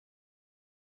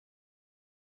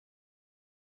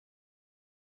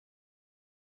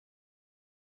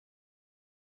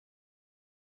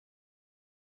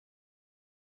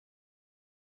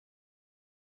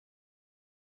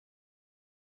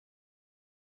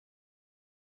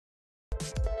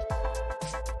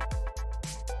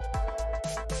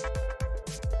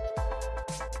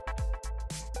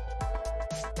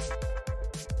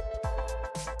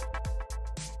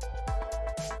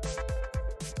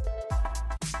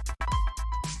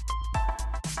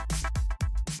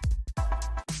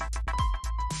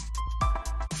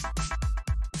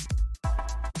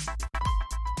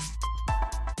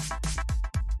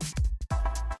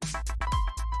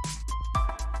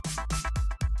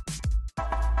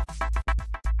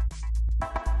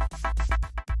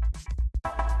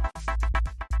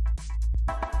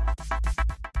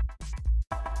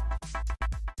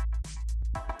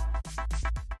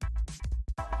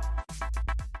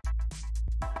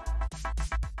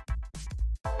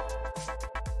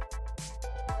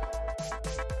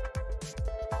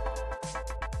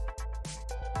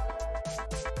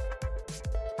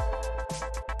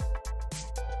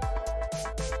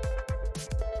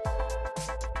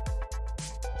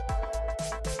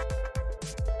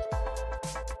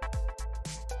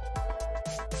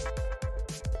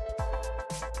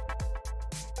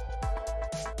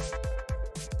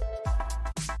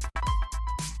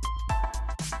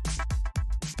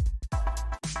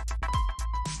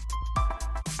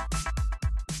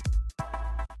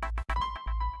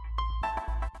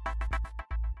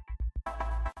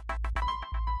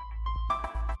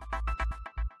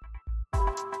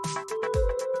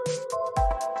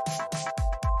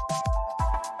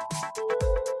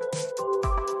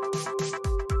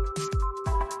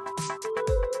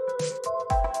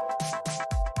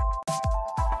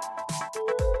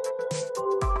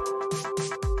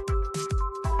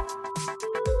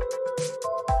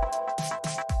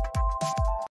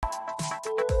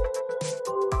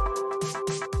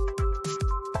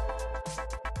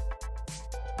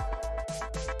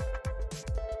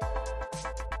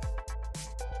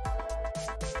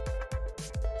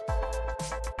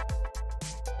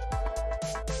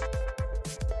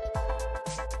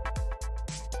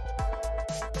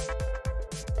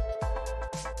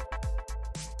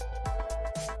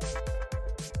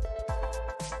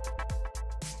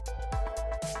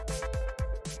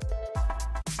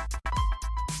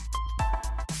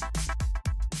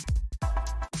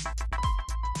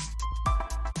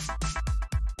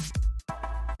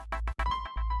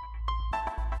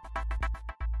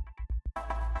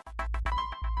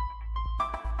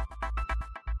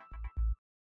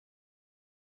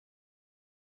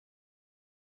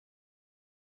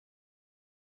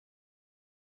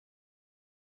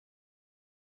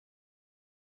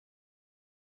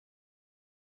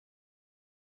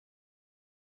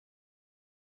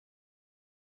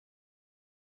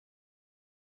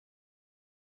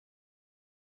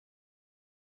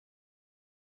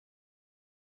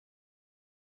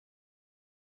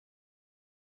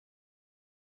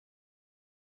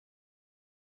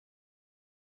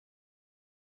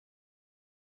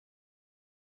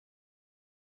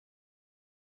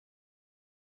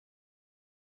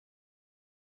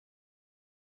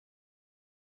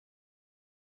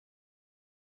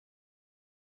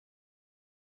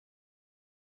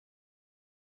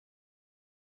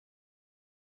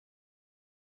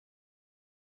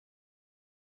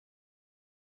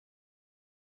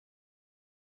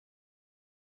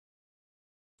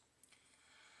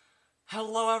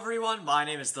Hello everyone, my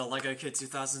name is the Lego Kid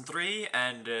 2003,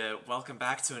 and welcome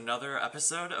back to another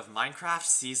episode of Minecraft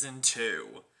Season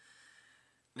 2.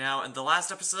 Now, in the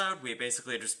last episode, we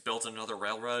basically just built another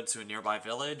railroad to a nearby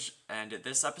village, and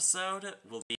this episode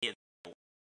will be the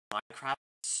Minecraft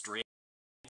stream.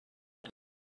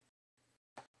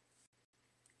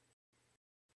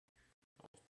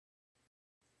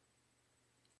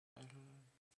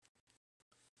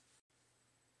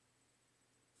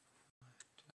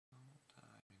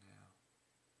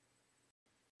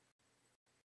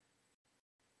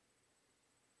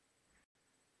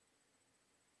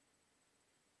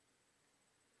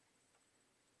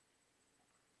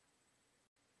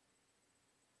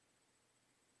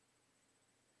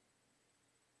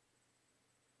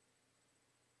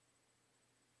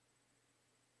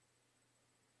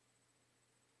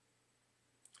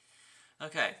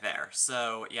 Okay, there.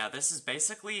 So, yeah, this is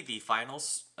basically the final,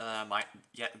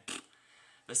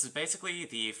 this is basically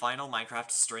the final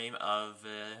Minecraft stream of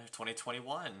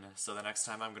 2021. So the next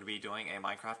time I'm going to be doing a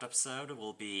Minecraft episode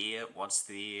will be once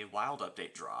the Wild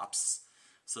update drops.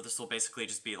 So this will basically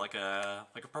just be like a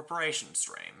preparation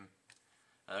stream,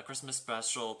 a Christmas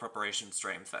special preparation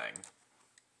stream thing.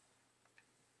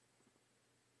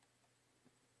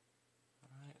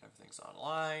 Alright, everything's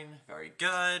online. Very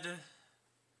good.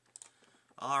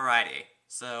 Alrighty.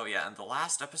 So, yeah, in the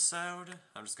last episode,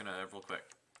 I'm just gonna real quick.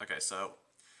 Okay, so,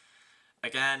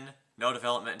 again, no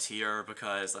development here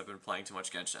because I've been playing too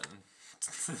much Genshin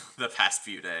the past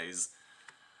few days.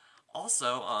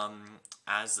 Also,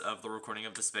 as of the recording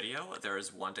of this video, there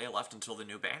is 1 day left until the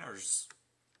new banners.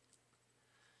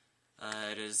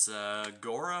 It is,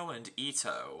 Goro and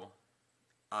Ito,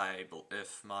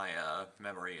 if my,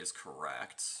 memory is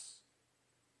correct.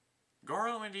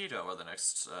 Goro and Ito are the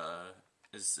next,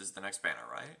 is the next banner,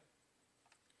 right?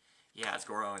 Yeah, it's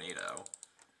Goro and Ito.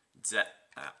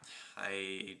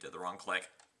 I did the wrong click.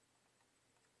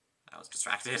 I was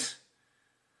distracted.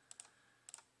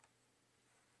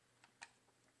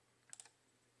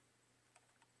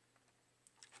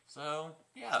 So,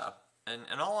 yeah. And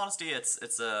in all honesty, it's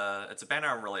a banner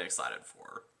I'm really excited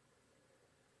for.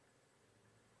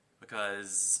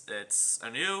 Because it's a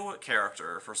new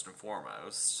character, first and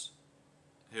foremost,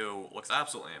 who looks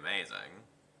absolutely amazing.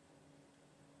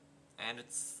 And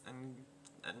it's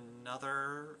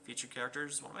another featured character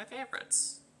is one of my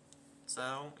favorites.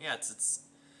 So, yeah, it's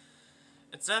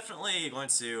definitely going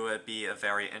to be a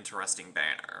very interesting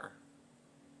banner.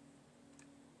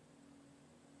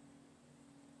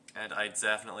 And I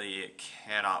definitely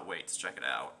cannot wait to check it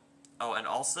out. Oh, and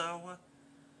also,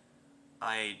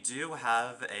 I do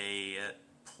have a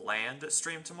planned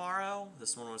stream tomorrow.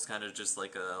 This one was kind of just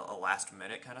like a last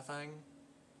minute kind of thing.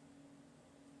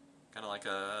 Kind of like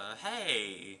a,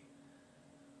 hey,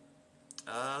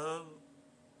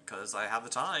 because I have the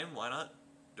time, why not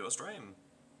do a stream?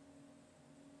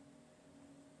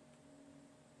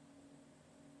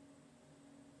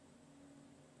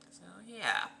 So,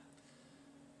 yeah.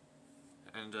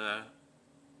 And,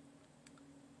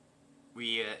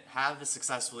 we have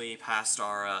successfully passed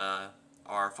our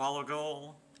follow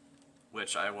goal,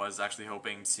 which I was actually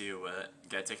hoping to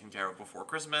get taken care of before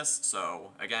Christmas,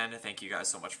 so again, thank you guys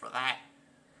so much for that.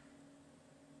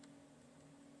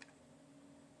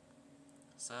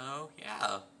 So,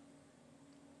 yeah.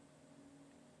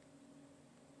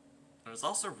 It was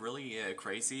also really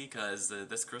crazy, because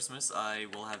this Christmas I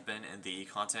will have been in the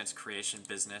content creation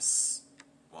business.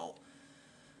 Well,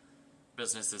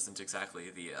 business isn't exactly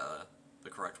the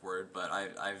correct word, but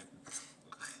I've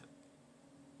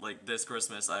like, this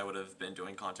Christmas, I would have been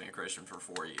doing content creation for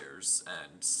 4 years,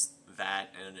 and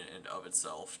that in and of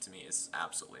itself, to me, is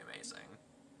absolutely amazing.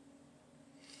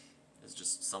 It's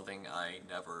just something I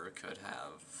never could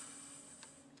have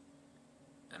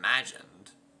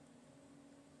imagined.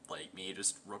 Like, me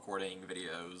just recording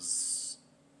videos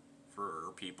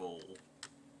for people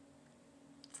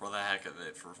for the heck of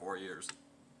it for 4 years.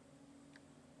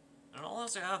 And I'll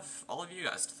also have all of you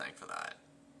guys to thank for that.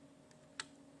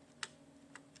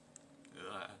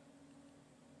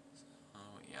 So,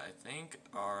 yeah, I think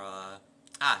our,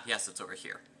 yes, it's over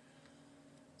here.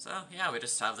 So, yeah, we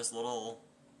just have this little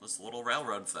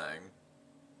railroad thing.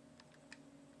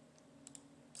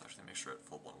 Let's actually make sure it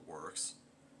full-blown works.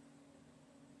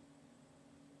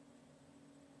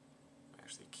 We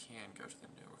actually can go to the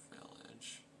new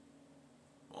village.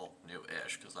 Well,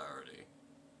 new-ish, because I already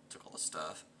took all the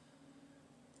stuff.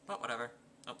 But whatever.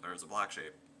 Oh, there's a black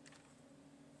sheep.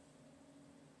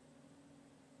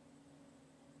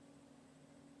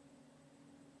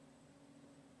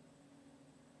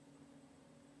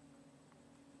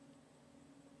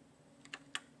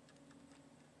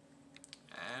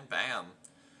 And bam.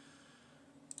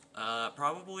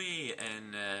 Probably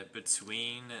in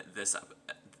between this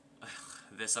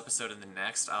episode and the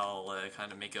next, I'll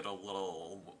kind of make it a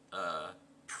little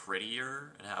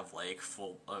prettier and have like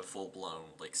full blown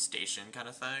like station kind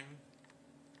of thing.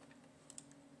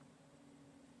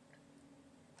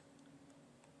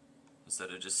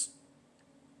 Instead of just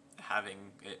having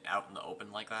it out in the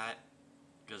open like that,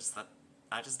 because that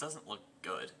just doesn't look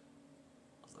good.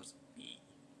 Also, there's a bee,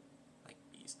 like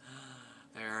bees.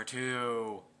 There are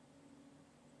two.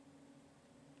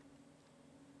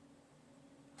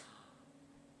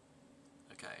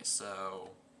 Okay,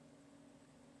 so.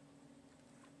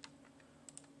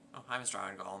 Oh, hi, Mr.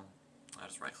 Iron Golem. I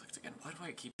just right-clicked again. Why do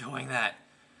I keep doing that?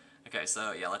 Okay,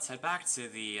 so yeah, let's head back to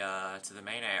the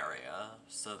main area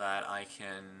so that I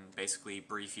can basically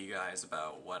brief you guys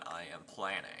about what I am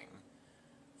planning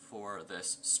for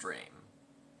this stream.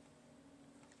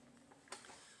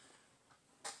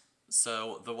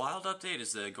 So the wild update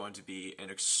is going to be an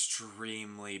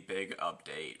extremely big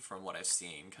update from what I've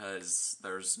seen, because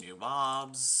there's new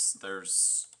mobs,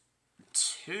 there's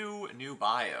 2 new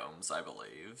biomes, I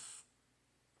believe.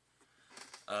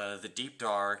 The Deep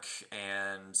Dark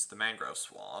and the Mangrove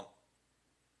Swamp.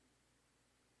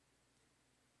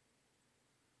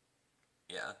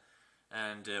 Yeah.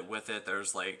 And with it,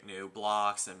 there's like new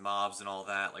blocks and mobs and all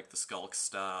that, like the Skulk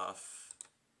stuff.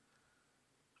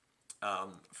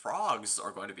 Frogs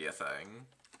are going to be a thing,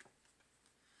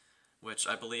 which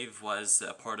I believe was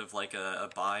a part of like a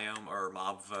biome or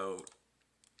mob vote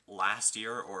last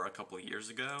year or a couple of years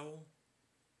ago.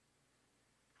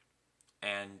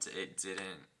 And it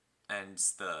didn't, and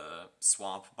the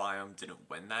swamp biome didn't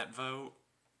win that vote,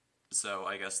 so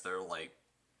I guess they're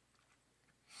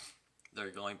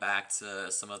going back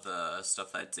to some of the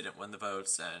stuff that didn't win the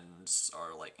votes and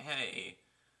are like, hey,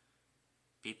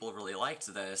 people really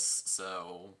liked this,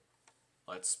 so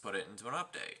let's put it into an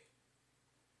update.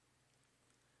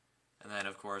 And then,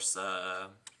 of course,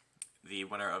 the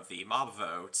winner of the mob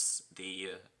votes,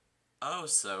 the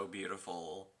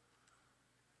oh-so-beautiful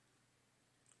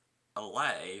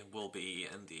Allay, will be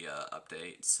in the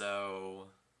update, so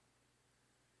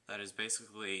that is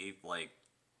basically, like,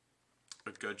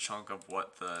 a good chunk of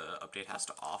what the update has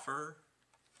to offer.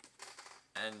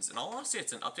 And in all honesty,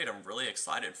 it's an update I'm really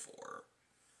excited for,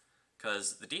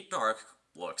 because the Deep Dark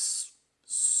looks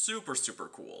super, super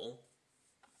cool.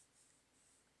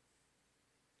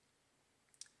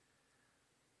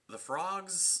 The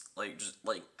frogs, like, just,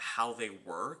 like, how they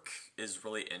work is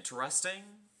really interesting.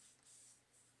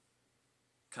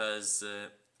 Because,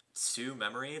 to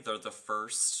memory, they're the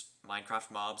first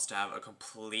Minecraft mobs to have a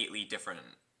completely different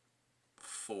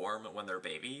form when they're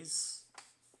babies.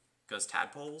 Because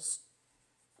tadpoles.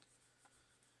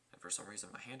 And for some reason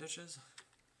my hand itches.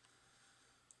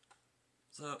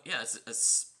 So, yeah,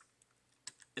 it's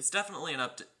definitely an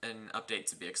update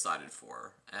to be excited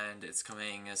for. And it's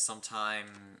coming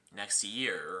sometime next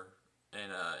year in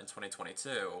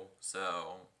 2022,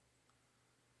 so...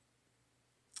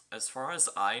 As far as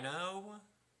I know,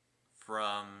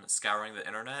 from scouring the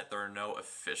internet, there are no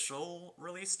official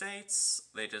release dates.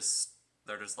 They're just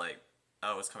like,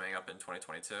 oh, it's coming up in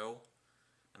 2022.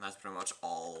 And that's pretty much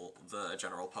all the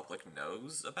general public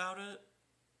knows about it.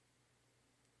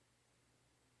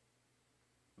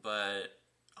 But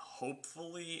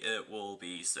hopefully it will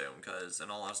be soon, because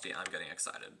in all honesty, I'm getting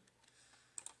excited.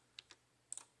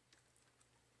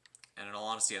 And in all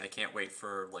honesty, I can't wait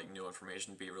for, like, new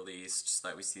information to be released, so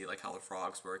that we see, like, how the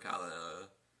frogs work, how the...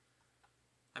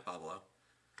 Hi, Pablo.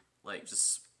 Like,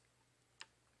 just...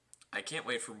 I can't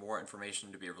wait for more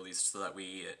information to be released so that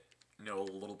we know a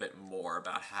little bit more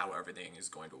about how everything is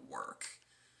going to work.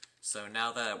 So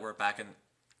now that we're back in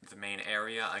the main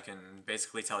area, I can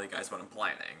basically tell you guys what I'm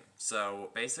planning.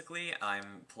 So, basically,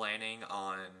 I'm planning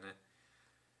on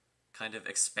kind of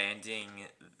expanding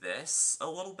this a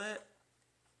little bit,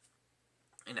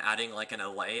 and adding, like, an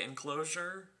allay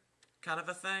enclosure kind of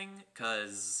a thing,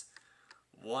 because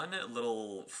one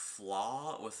little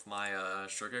flaw with my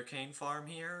sugarcane farm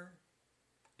here,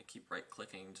 I keep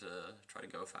right-clicking to try to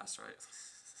go faster,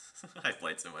 right? I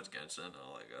played so much Genshin,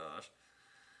 oh my gosh.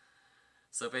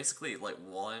 So basically, like,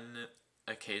 one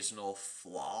occasional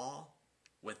flaw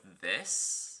with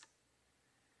this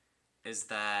is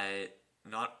that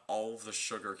not all of the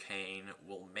sugarcane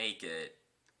will make it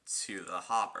to the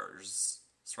hoppers.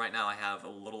 So right now I have a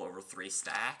little over 3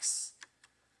 stacks,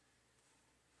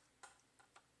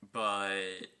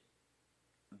 but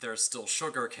there's still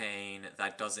sugarcane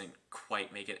that doesn't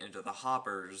quite make it into the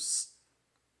hoppers,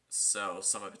 so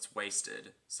some of it's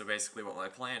wasted. So basically what my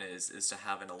plan is to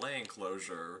have an allay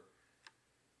enclosure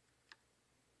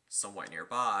somewhat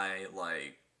nearby,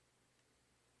 like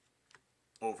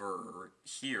over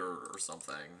here or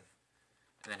something,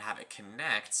 and then have it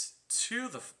connect to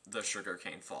the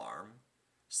sugarcane farm,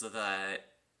 so that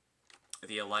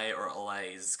the LA or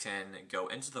LAs can go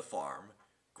into the farm,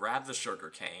 grab the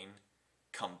sugarcane,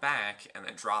 come back, and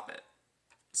then drop it,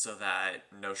 so that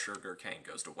no sugarcane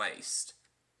goes to waste.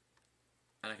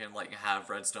 And I can, like, have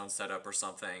redstone set up or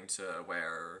something to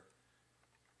where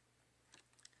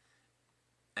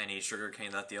any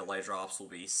sugarcane that the LA drops will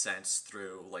be sent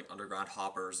through, like, underground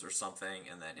hoppers or something,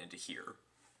 and then into here.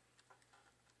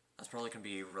 That's probably going to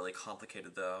be really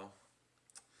complicated, though.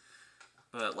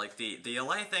 But, like, the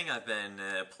LA thing I've been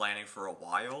planning for a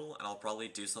while, and I'll probably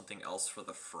do something else for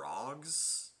the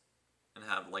frogs, and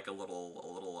have, like, a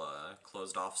little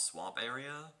closed-off swamp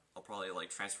area. I'll probably,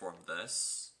 like, transform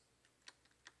this.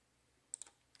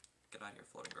 Get out of here,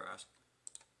 floating grass.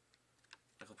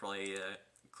 I'll probably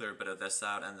clear a bit of this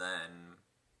out, and then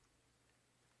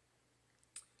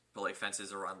put, like,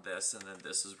 fences around this, and then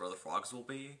this is where the frogs will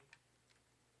be.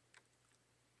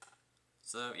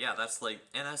 So, yeah, that's, like,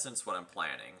 in essence what I'm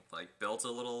planning. Like, build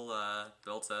a little,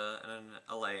 an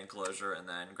LA enclosure, and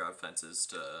then grab fences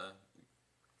to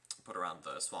put around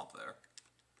the swamp there.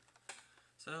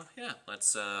 So, yeah,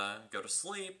 let's go to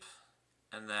sleep,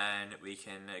 and then we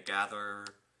can gather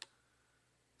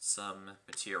some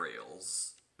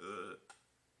materials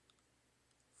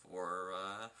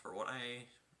for what I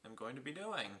am going to be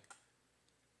doing.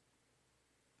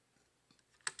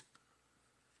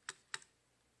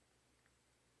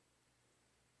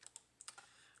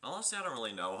 Honestly, I don't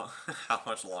really know how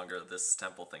much longer this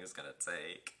temple thing is gonna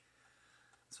take.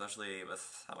 Especially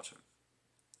with how much,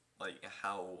 like,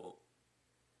 how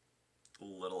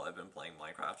little I've been playing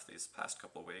Minecraft these past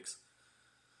couple of weeks.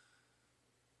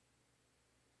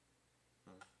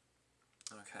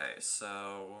 Okay,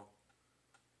 so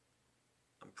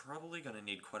I'm probably gonna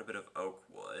need quite a bit of oak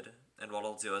wood, and what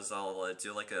I'll do is I'll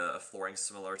do like a flooring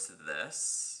similar to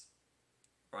this,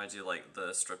 or I do like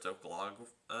the stripped oak log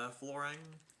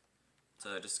flooring,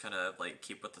 to just kind of like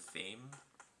keep with the theme,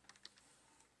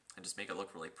 and just make it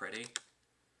look really pretty.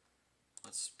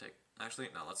 Let's take, actually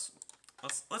no, let's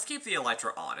keep the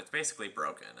elytra on. It's basically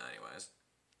broken, anyways.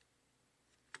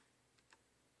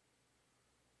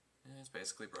 It's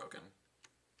basically broken.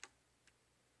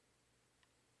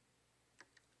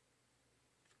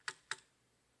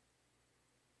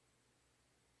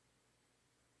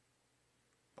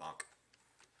 Bonk.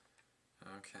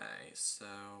 Okay, so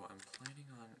I'm planning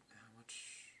on how much...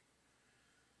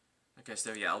 Okay,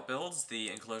 so yeah, I'll build the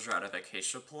enclosure out of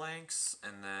acacia planks,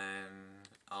 and then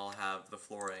I'll have the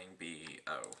flooring be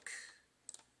oak.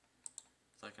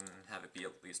 So I can have it be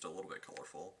at least a little bit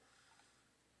colorful.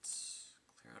 Let's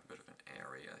clear out a bit of an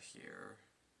area here.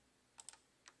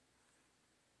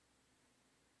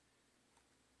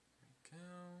 There we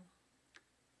go.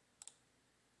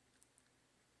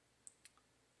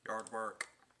 Yard work.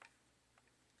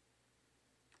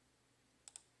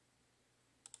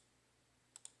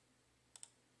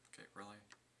 Okay, really?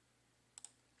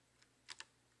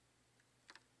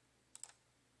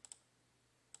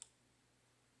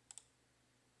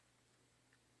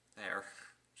 There.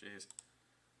 Jeez.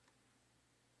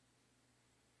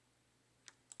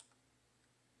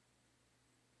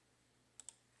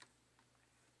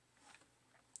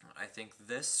 I think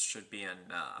this should be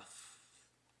enough.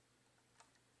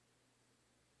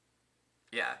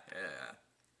 Yeah.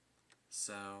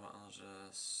 So I'll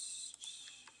just...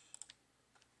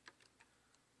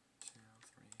 2,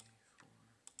 3, 4...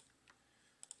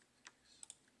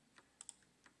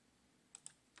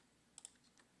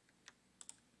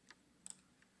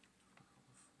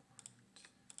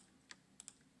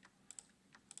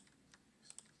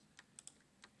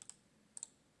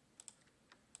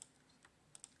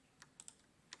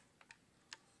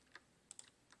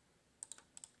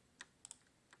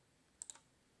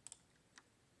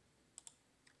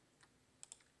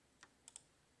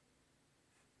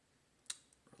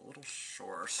 a little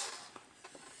short.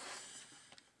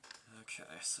 Okay,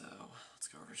 so let's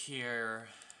go over here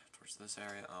towards this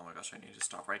area. Oh my gosh, I need to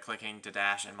stop right-clicking to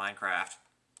dash in Minecraft.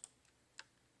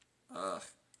 Ugh.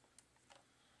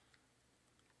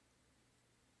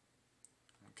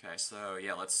 Okay, so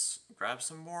yeah, let's grab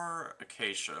some more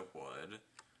acacia wood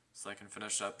so I can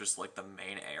finish up just like the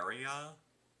main area.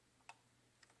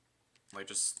 Like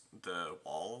just the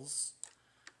walls.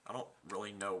 I don't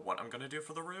really know what I'm gonna do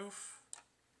for the roof.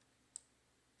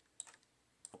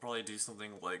 I'll probably do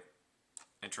something like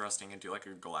interesting and do like a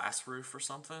glass roof or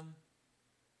something.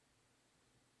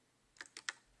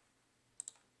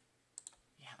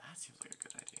 Yeah, that seems like a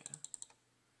good idea.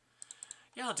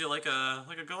 Yeah, I'll do like a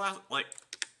glass, like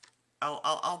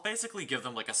I'll basically give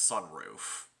them like a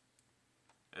sunroof.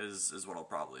 Is what I'll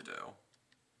probably do.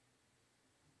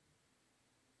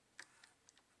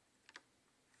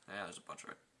 Yeah, there's a bunch of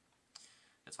it.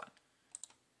 It's fine.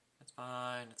 It's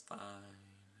fine. It's fine.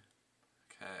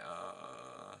 Okay.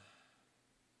 Ah.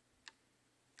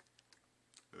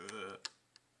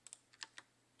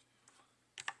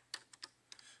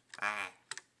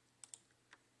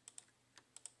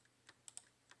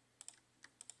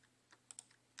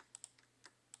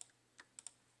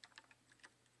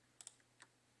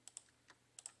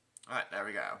 Alright, there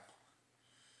we go.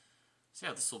 So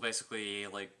yeah, this will basically,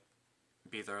 like,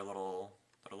 be their little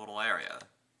area.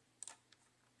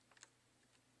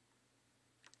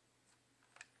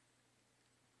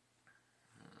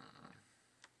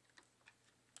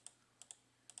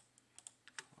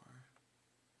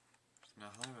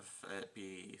 Now, how if it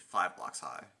be 5 blocks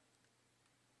high?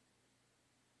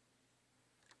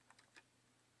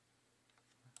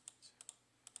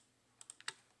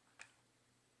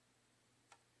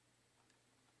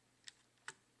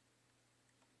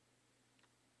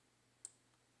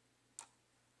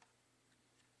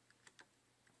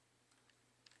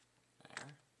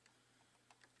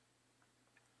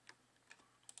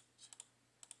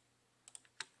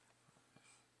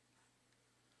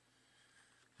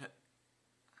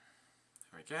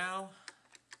 There we go.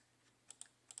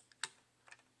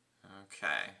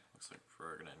 Okay, looks like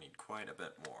we're gonna need quite a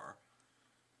bit more.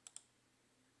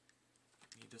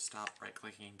 Need to stop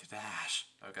right-clicking to dash.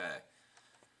 Okay.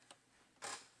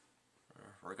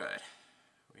 We're good.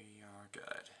 We are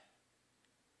good.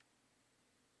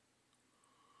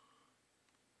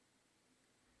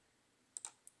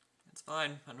 It's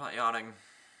fine, I'm not yawning.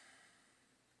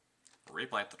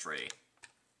 Replant the tree.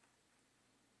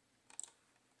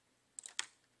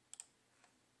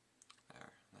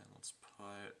 There, then let's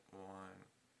put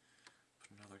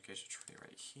another acacia tree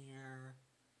right here.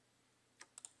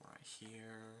 Right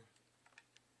here.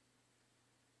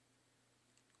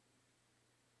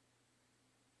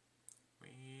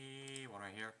 One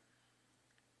right here.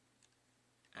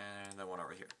 And then one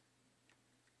over here.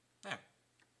 There.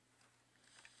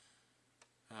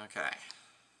 Okay.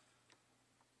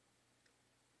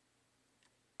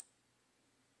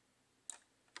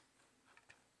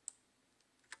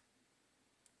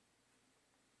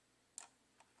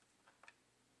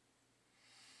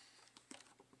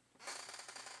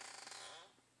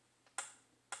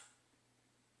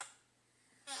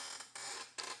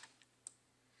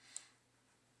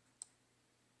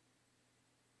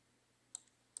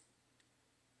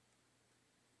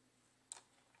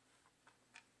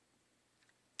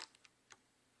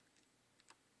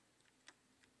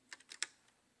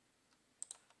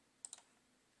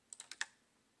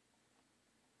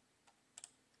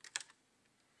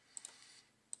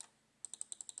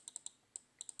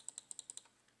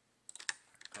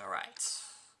 Alright.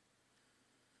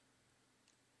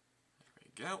 There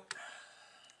we go.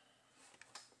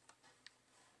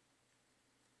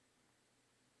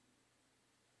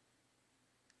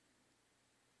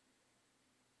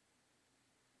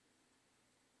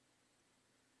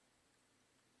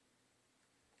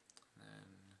 Then,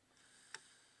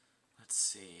 let's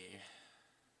see.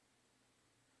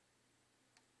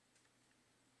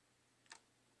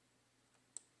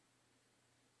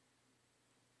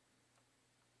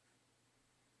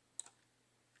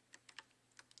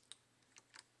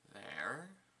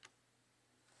 There.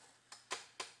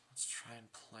 Let's try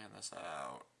and plan this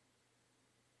out.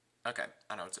 Okay,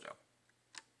 I know what to do.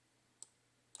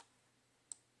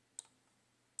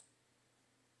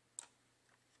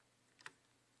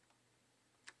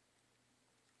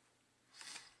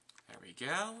 There we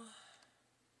go.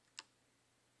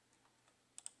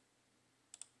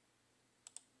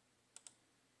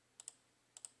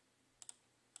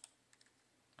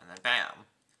 And then bam.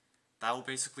 That will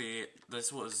basically,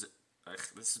 this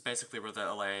is basically where the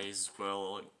LAs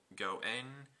will go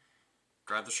in,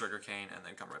 grab the sugar cane, and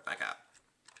then come right back out.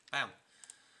 Bam.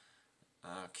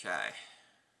 Okay.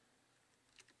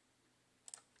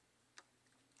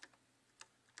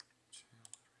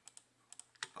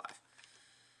 There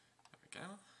we go.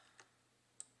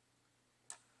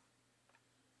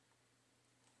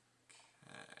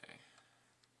 Okay.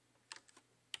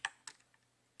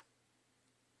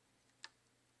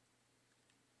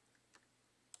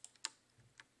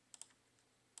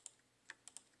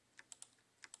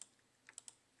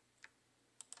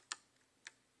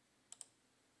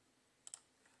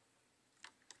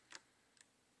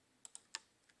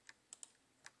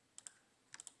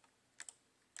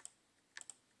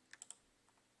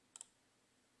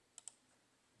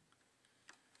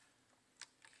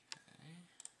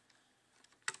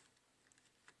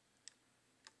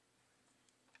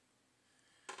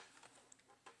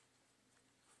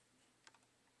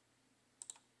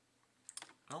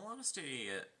 honesty,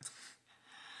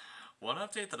 one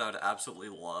update that I would absolutely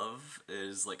love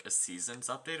is like a seasons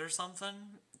update or something,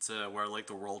 to where like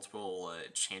the world will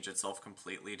change itself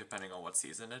completely depending on what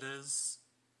season it is.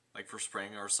 Like for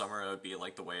spring or summer, it would be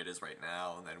like the way it is right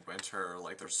now, and then winter,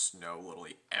 like there's snow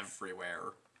literally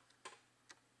everywhere.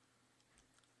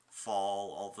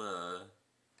 Fall, all the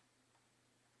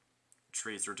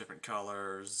trees are different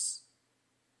colors.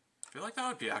 I feel like that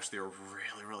would be actually a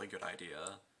really, really good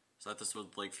idea, so that this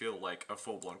would like feel like a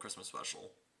full-blown Christmas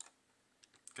special.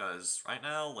 Because right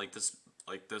now, like this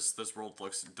world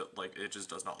looks like it just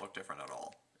does not look different at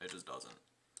all. It just doesn't.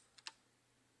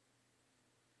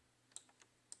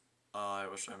 I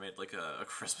wish I made like a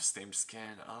Christmas themed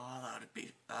skin. Oh,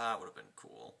 that would have been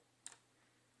cool.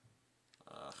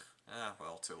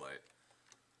 Well, too late.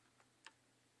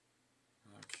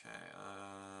 Okay,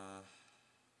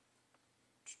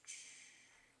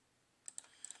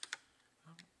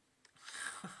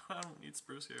 I don't need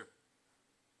spruce here.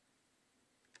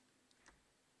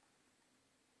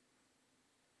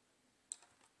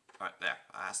 Alright, there.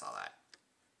 I saw that.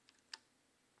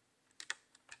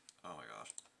 Oh my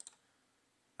gosh.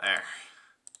 There.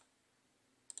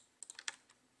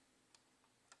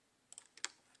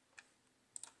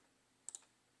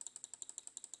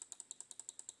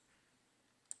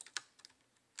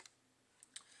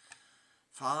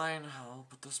 Fine, I'll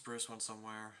put the spruce one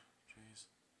somewhere. Jeez.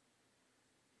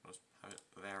 Just have it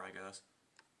there, I guess.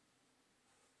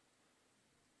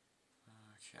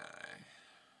 Okay.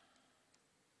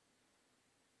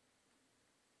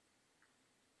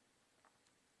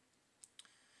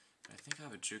 I think I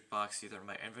have a jukebox either in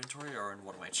my inventory or in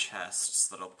one of my chests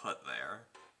that I'll put there.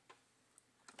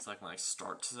 So I can like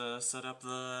start to set up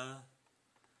the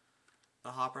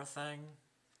hopper thing.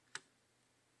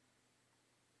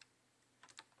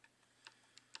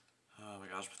 Oh my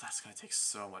gosh, but that's gonna take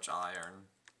so much iron.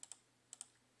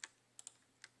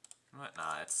 What?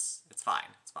 Nah, it's fine.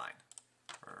 It's fine.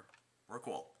 We're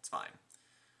cool. It's fine.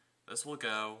 This will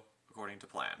go according to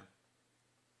plan.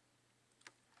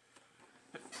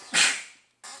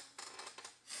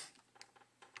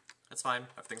 It's fine.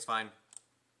 Everything's fine.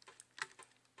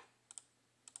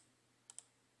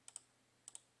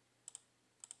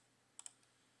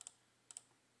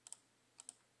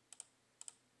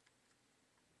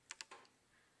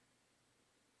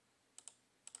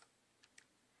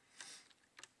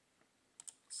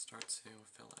 Start to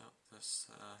fill out this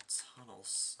tunnel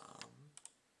some.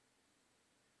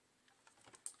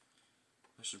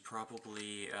 I should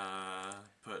probably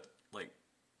put like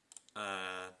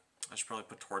I should probably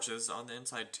put torches on the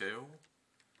inside too,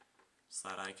 so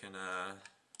that I can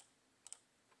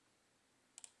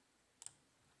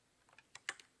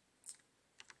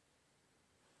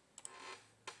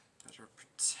better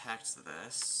protect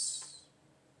this.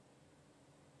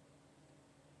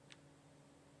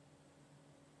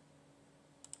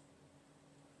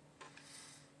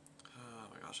 Oh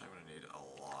my gosh, I'm gonna need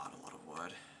a lot of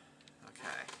wood.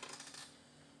 Okay.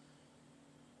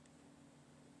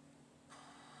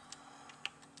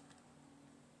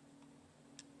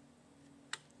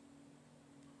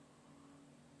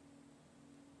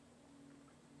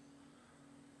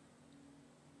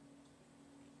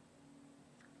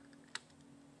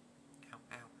 Ow,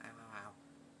 ow, ow, ow, ow.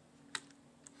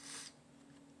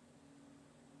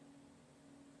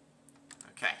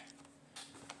 Okay.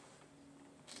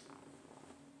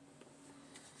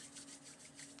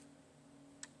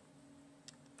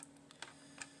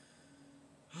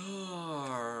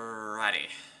 Alrighty.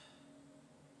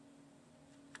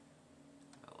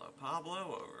 Hello,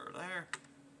 Pablo, over there.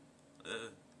 How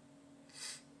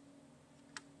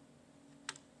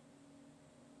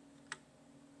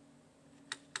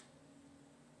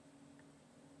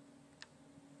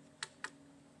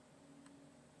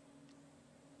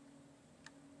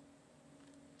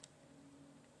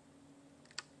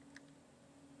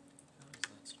is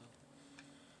that stuff?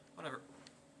 Whatever.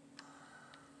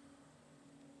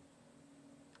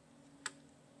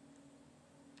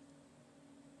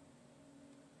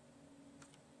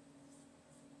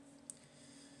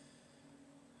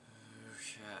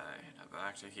 Okay, now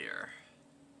back to here.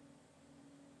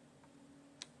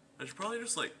 I should probably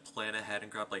just like plan ahead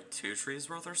and grab like 2 trees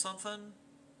worth or something.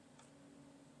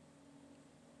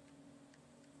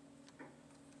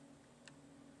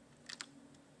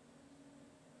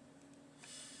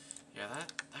 Yeah,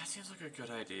 that seems like a good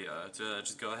idea, to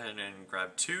just go ahead and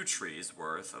grab 2 trees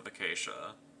worth of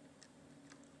acacia.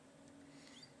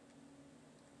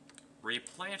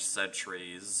 Replant said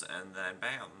trees, and then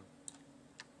bam.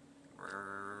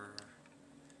 We're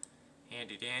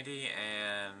handy dandy,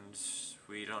 and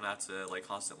we don't have to like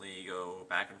constantly go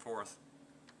back and forth.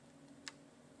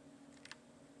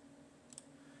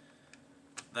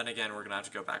 then again, we're gonna have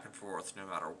to go back and forth no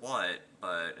matter what,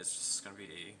 but it's just gonna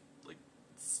be, like,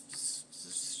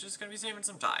 it's just gonna be saving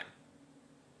some time.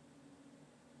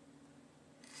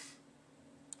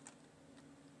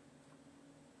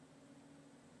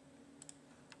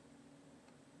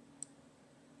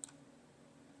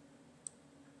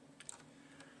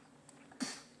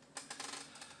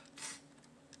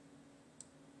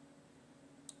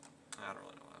 I don't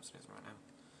really know what I'm sneezing right now.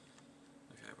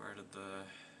 Okay, where did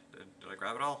did I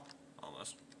grab it all?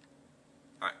 Almost.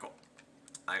 Alright, cool.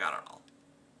 I got it all.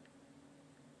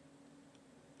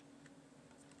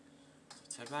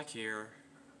 Let's head back here.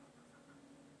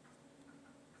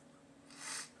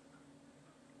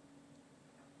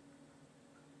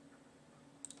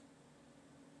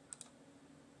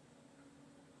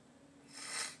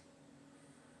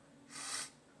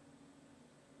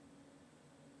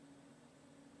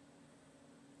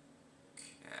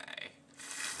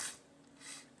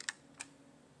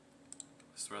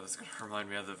 I swear this is gonna remind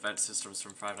me of the vent systems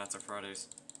from Five Nights at Freddy's.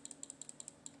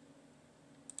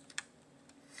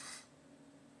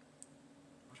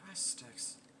 What are my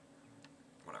sticks?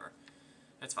 Whatever.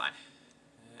 It's fine.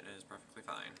 It is perfectly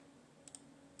fine.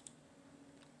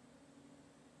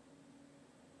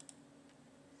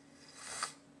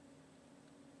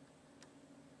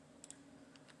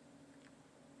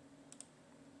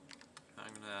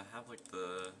 I'm gonna have like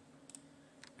the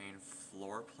main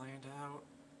floor planned out.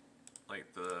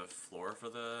 Like the floor for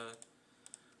the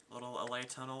little LA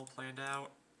tunnel planned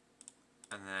out.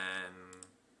 And then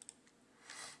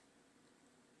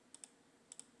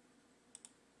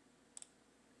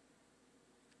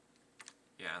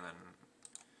yeah, and then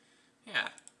yeah,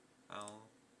 I'll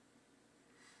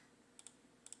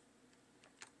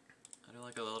do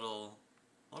like a little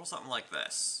something like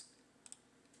this.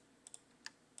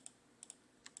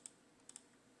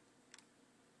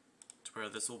 To where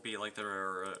this will be like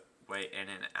their way in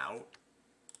and out.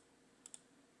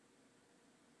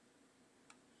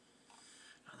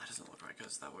 No, that doesn't look right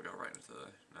because that would go right into the,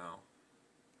 no.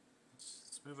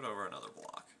 Let's move it over another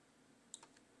block.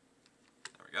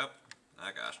 There we go.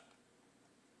 Oh gosh.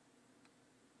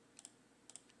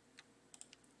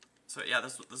 So yeah,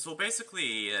 this will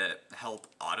basically help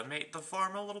automate the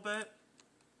farm a little bit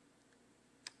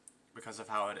because of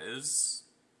how it is,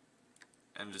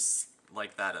 and just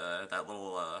like that that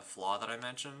little flaw that I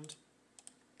mentioned,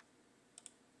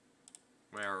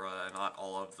 where not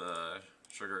all of the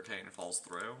sugarcane falls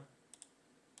through.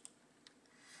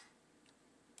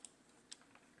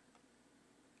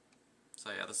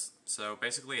 So yeah, so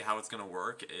basically how it's gonna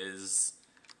work is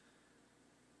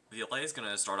the LA is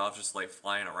gonna start off just like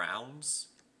flying around.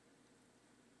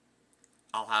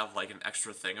 I'll have like an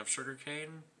extra thing of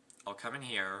sugarcane. I'll come in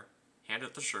here, hand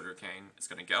it the sugarcane, it's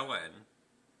gonna go in.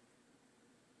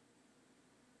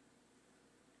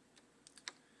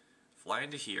 Fly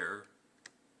into here,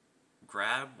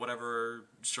 grab whatever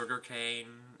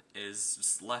sugarcane is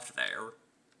just left there,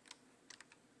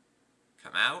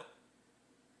 come out,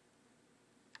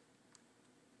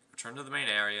 return to the main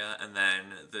area, and then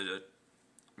the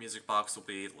music box will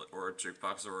be, or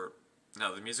jukebox, or,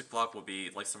 no, the music block will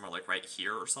be like somewhere like right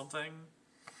here or something,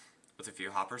 with a few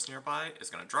hoppers nearby.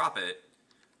 It's gonna drop it,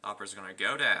 the hopper's gonna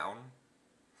go down,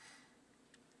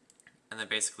 and then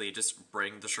basically just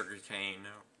bring the sugarcane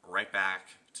right back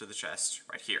to the chest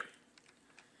right here.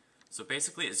 So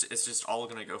basically it's just all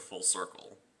gonna go full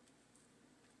circle.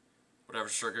 Whatever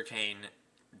sugarcane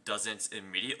doesn't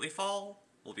immediately fall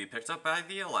will be picked up by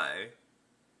the LA,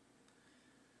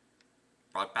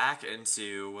 brought back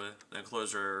into the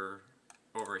enclosure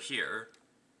over here,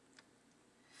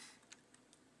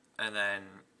 and then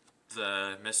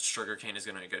the missed sugarcane is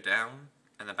gonna go down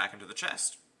and then back into the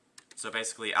chest. So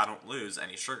basically I don't lose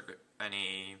any sugarcane,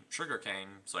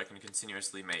 so I can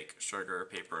continuously make sugar,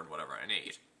 paper, and whatever I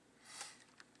need.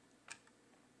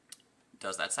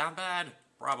 Does that sound bad?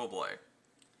 Probably.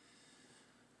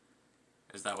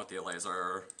 Is that what the LAs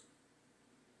are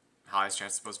highest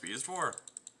chance supposed to be used for?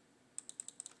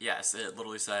 Yes, it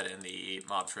literally said in the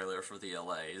mob trailer for the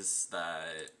LAs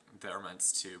that they're meant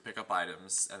to pick up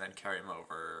items and then carry them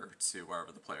over to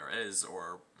wherever the player is,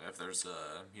 or if there's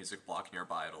a music block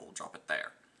nearby, it'll drop it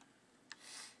there.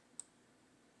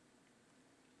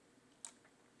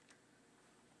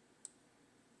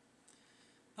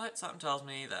 But something tells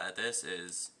me that this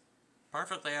is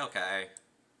perfectly okay,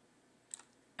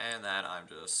 and that I'm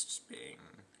just being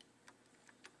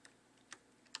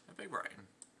a big brain.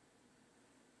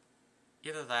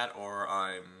 Either that, or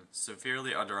I'm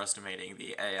severely underestimating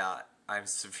the AI. I'm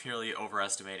severely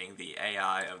overestimating the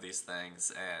AI of these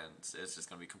things, and it's just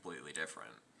going to be completely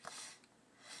different.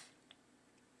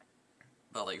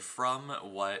 But like from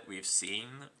what we've seen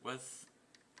with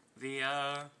the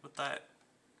with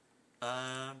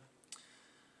uh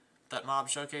that mob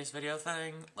showcase video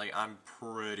thing, like I'm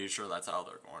pretty sure that's how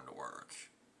they're going to work.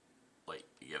 Like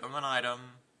you give them an item,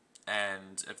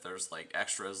 and if there's like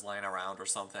extras laying around or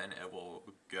something, it will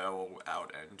go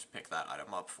out and pick that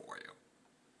item up for you.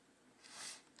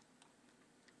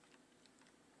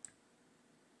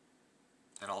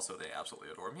 And also they absolutely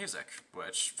adore music,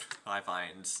 which I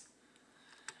find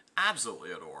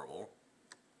absolutely adorable.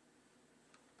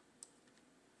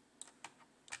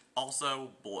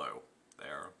 Also blue.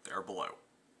 They're blue.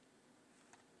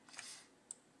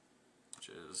 Which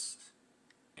is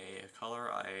a color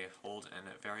I hold in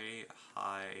a very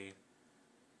high...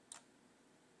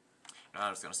 No,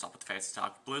 I'm just gonna stop with the fancy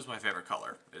talk. Blue is my favorite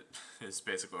color. It is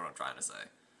basically what I'm trying to say.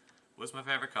 Blue is my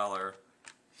favorite color.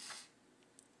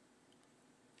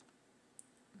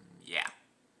 Yeah.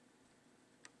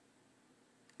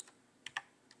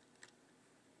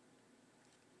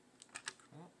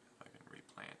 Cool. If I can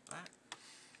replant that.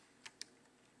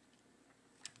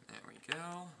 There we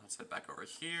go. Let's head back over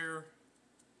here.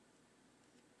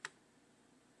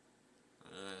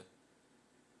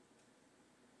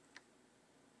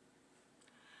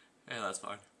 Yeah, that's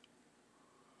fine.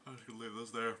 I'm just gonna leave this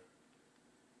there.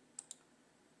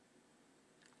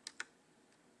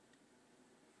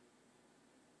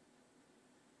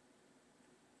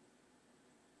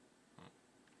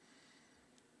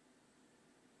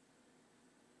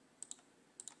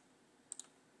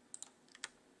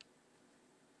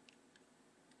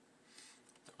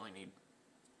 Don't really need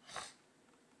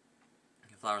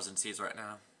flowers and seeds right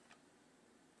now.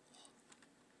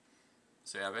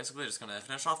 So yeah, basically just gonna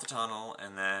finish off the tunnel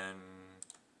and then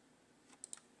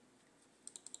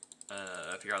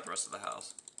figure out the rest of the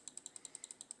house.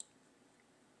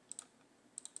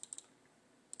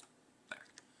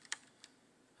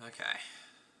 There. Okay.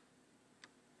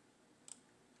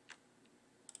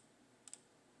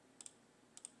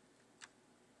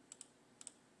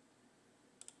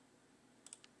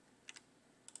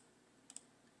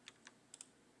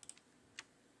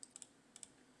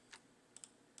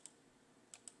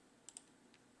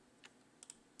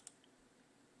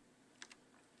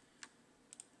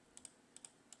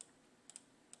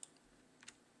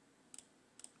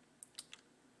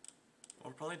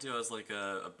 What we'll probably do as like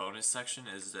a bonus section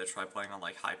is to try playing on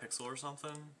like Hypixel or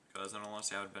something, because I don't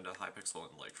honestly haven't been to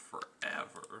Hypixel in like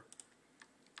forever.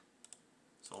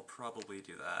 So I'll probably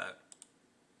do that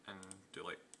and do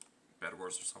like Bed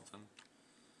Wars or something.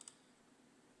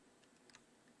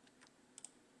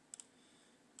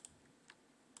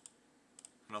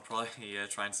 And I'll probably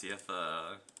try and see if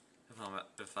I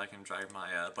can drag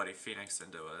my buddy Phoenix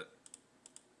into it.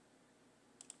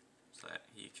 So that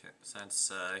he can,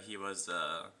 since he was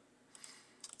I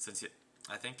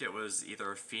think it was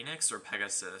either Phoenix or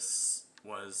Pegasus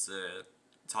was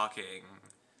talking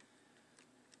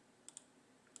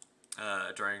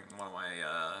during one of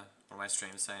my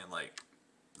streams, saying like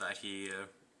that he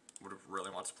would really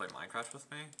want to play Minecraft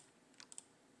with me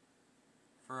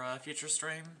for a future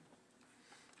stream.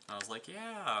 I was like,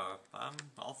 yeah, I'm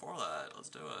all for that. Let's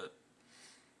do it.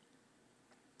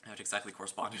 I haven't exactly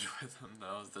corresponded with him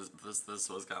though. This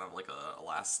was kind of like a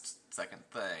last second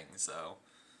thing. So,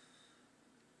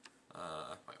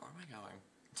 wait, where am I going?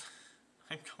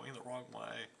 I'm going the wrong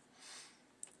way.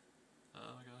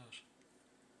 Oh my gosh.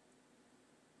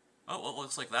 Oh, well, it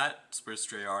looks like that spruce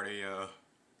tree already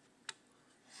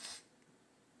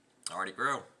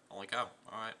grew. Holy cow!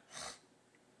 All right.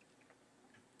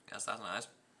 Yes, that's nice.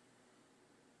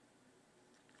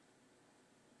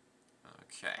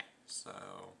 Okay, so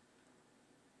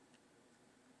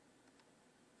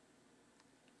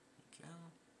go.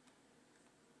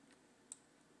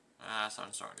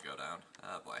 Sun's starting to go down.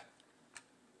 Oh boy.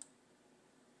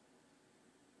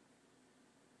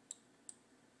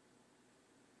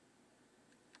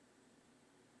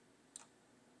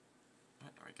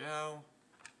 Right, there we go.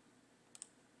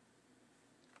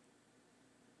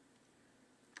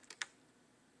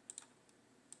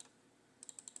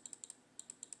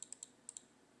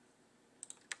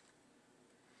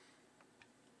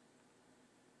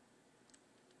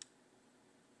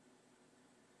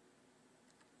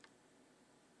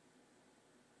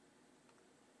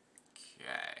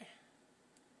 Okay.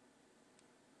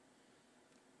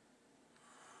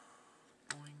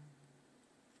 Boing.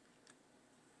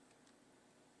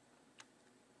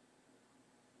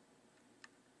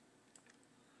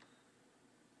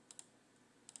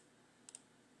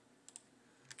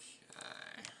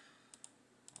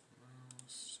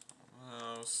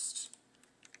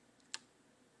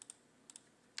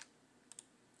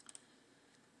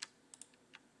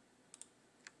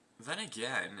 then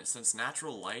again, since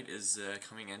natural light is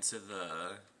coming into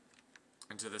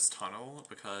this tunnel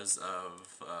because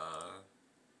of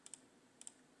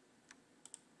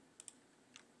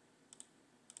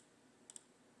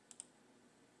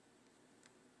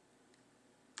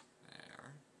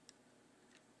there.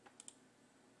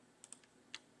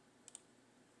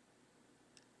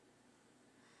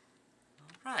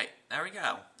 Alright, there we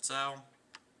go. So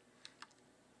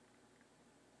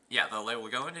yeah, the light will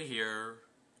go into here,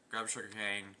 grab a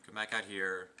sugarcane, come back out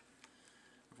here.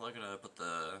 I'm probably gonna put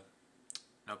the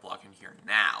note block in here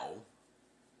now,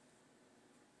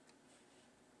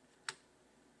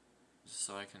 just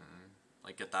so I can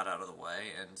like get that out of the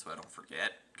way and so I don't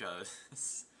forget,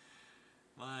 because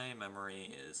my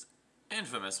memory is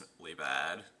infamously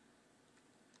bad,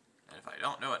 and if I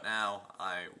don't know it now,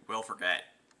 I will forget.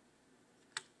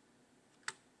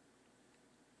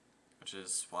 Which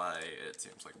is why it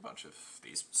seems like a bunch of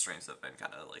these streams have been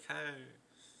kind of like, hey,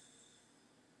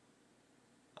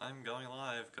 I'm going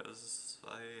live because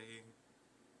I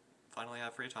finally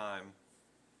have free time.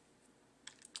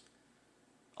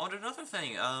 Oh, and another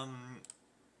thing,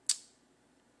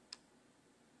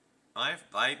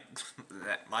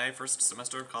 my first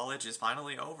semester of college is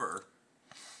finally over.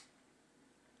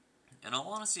 In all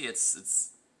honesty,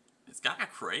 it's kind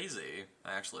of crazy,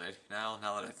 actually, now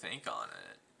that I think on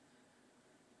it.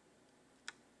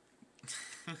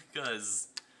 Because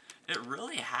it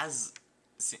really has,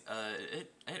 it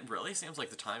really seems like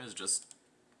the time has just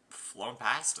flown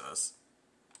past us.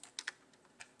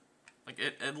 Like,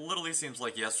 it literally seems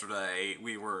like yesterday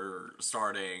we were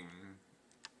starting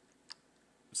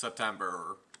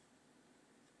September.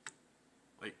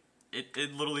 Like, it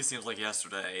literally seems like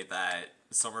yesterday that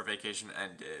summer vacation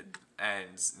ended,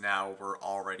 and now we're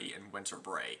already in winter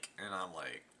break, and I'm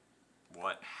like,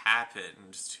 what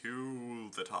happened to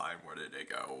the time? Where did it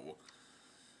go?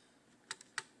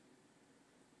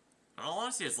 In all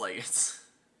honesty, it's like, it's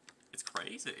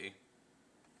crazy.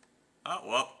 Oh,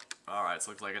 well, alright, so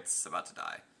it looks like it's about to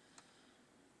die.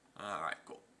 Alright,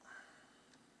 cool.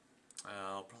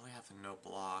 I'll probably have a note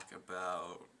block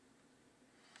about...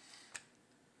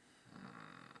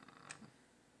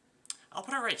 I'll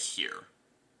put it right here.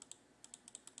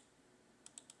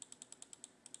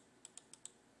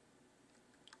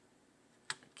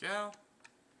 Go.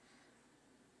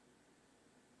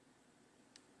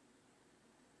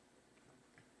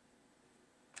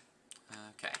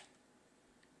 Okay.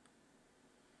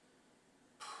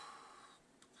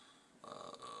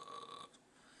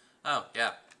 Oh,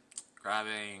 yeah.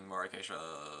 Grabbing more acacia.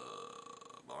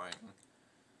 Boring.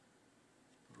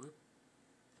 Whoop.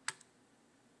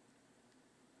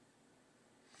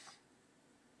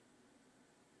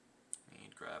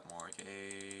 Need to grab more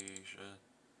acacia.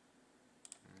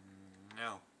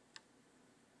 No.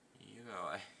 You go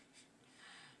away.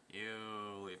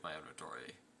 You leave my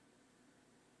inventory.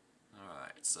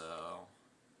 Alright, so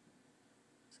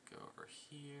let's go over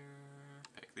here,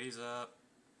 pick these up.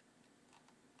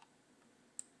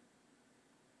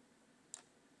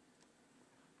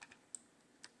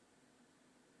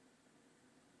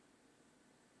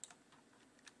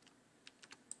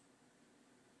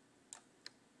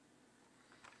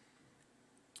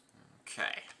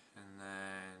 Okay, and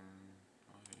then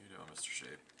what are you doing, Mr. Shape?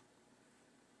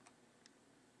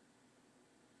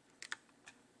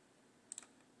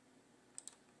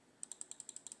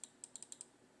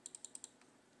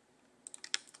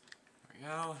 There we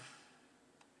go.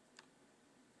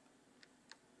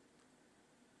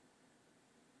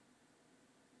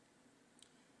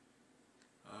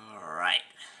 Alright.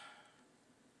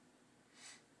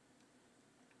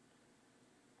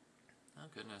 Oh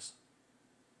goodness.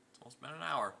 It's almost been an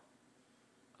hour.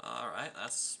 Alright,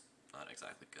 that's not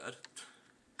exactly good.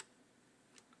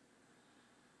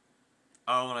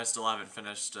 Oh, and I still haven't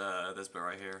finished this bit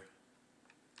right here.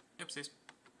 Oopsies.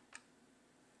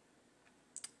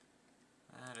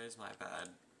 That is my bad.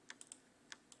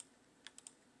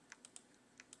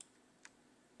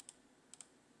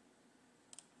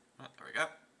 Oh, there we go.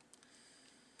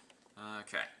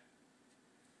 Okay.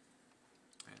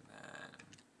 And then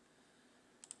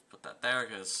put that there,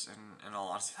 because in all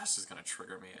honesty, that's just going to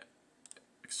trigger me.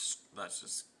 That's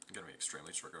just going to be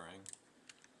extremely triggering.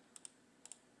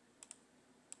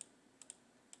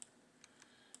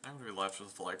 I'm going to be left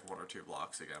with like 1 or 2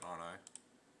 blocks again, aren't I?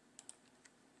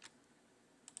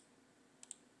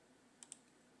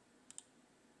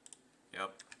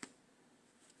 Yep.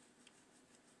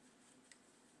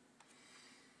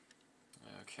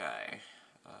 Okay.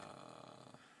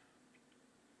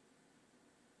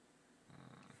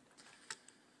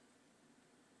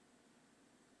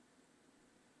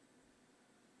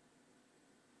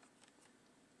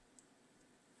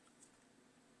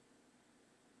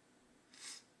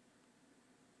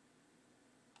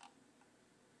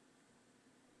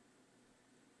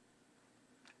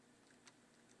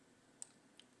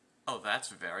 Oh, that's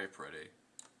very pretty.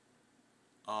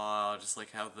 Just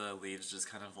like how the leaves just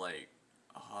kind of like...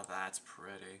 Oh, that's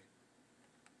pretty.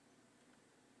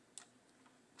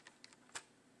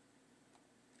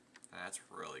 That's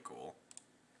really cool.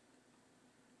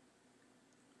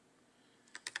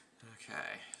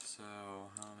 Okay, so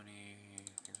how many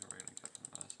things are we gonna get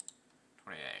from this?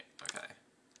 28, okay.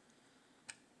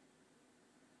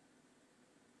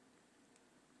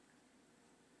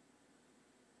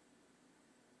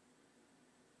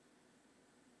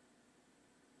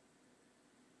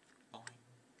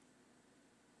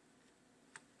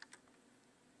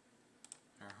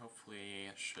 There hopefully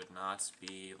should not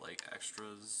be like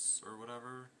extras or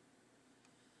whatever.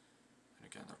 And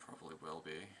again, there probably will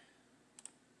be.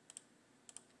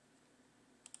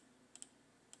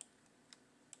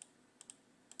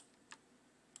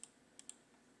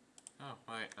 Oh,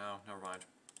 wait, no, never mind.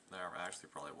 There actually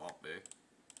probably won't be.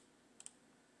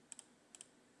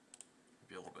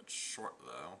 Be a little bit short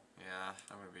though. Yeah,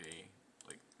 I'm gonna be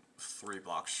like 3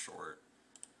 blocks short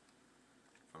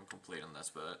from completing this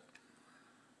bit.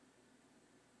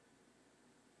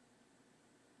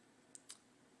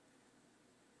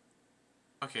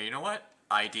 Okay, you know what?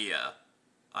 Idea.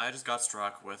 I just got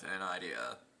struck with an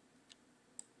idea.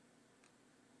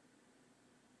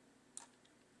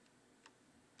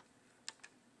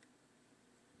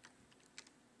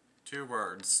 Two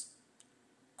words.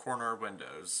 Corner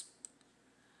windows.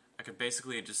 I could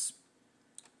basically just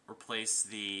replace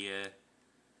the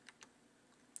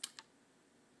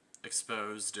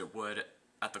exposed wood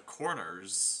at the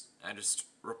corners and just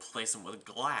replace them with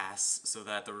glass so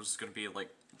that there's going to be like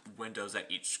windows at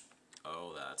each...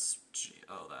 Oh, that's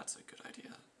a good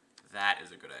idea. That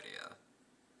is a good idea.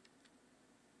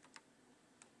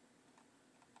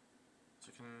 So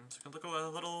it can look a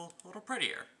little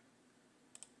prettier.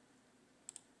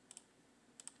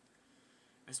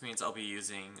 This means I'll be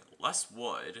using less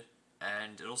wood,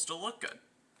 and it'll still look good.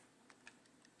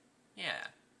 Yeah.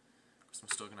 So I'm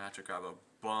still gonna have to grab a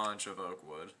bunch of oak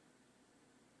wood.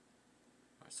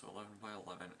 Alright, so 11 by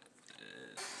 11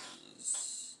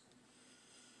 is...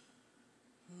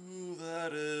 Ooh,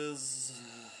 that is...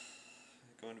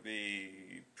 going to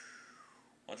be...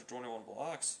 121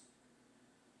 blocks.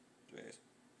 Jeez.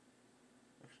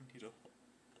 I'm gonna need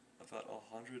about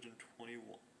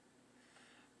 121...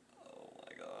 Oh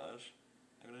my gosh.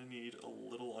 I'm gonna need a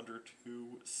little under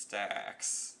 2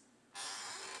 stacks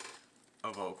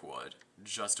of oak wood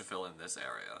just to fill in this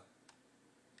area.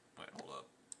 Wait, hold up.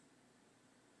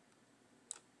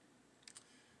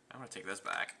 I'm gonna take this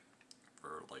back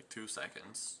for like 2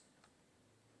 seconds.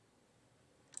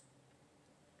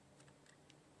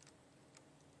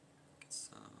 Get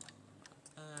some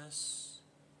of this.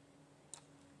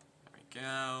 There we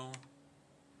go.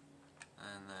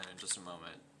 And then in just a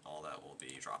moment, all that will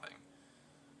be dropping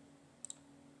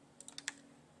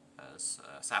as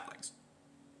saplings.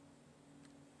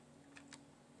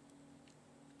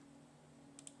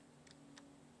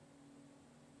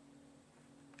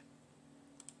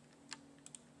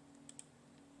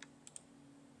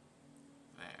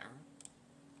 There.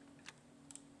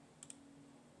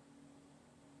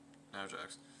 No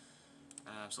jokes.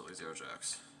 Absolutely 0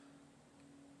 jokes.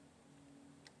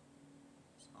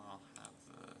 So I'll have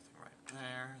the thing right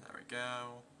there. There we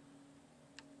go.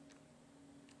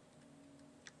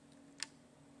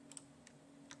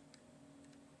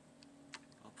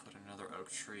 I'll put another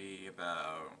oak tree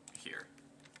about here.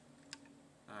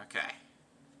 Okay.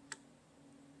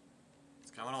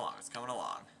 It's coming along, it's coming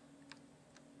along.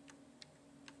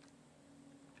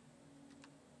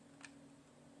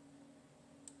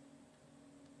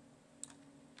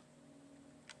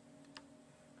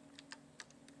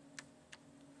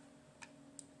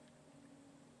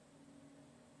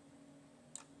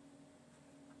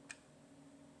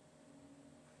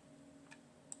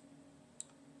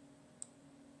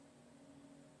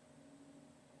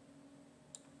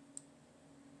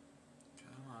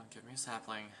 Come on, give me a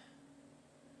sapling.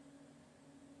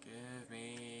 Give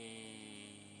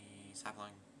me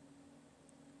sapling.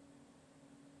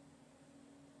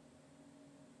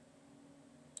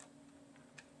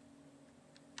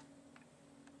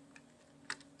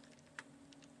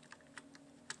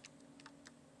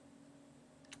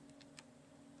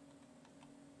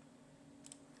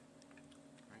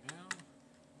 There we go.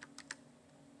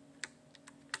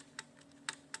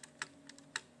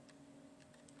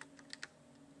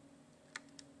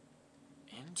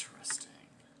 Interesting.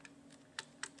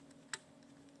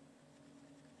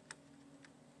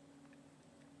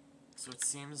 So it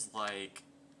seems like...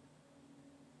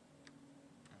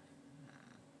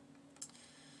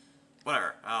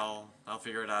 Whatever, I'll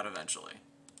figure it out eventually.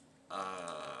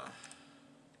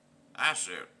 Ah,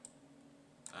 shoot.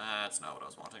 That's not what I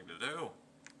was wanting to do.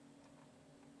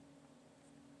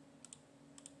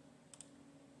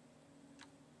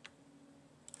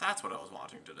 That's what I was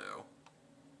wanting to do.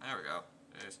 There we go.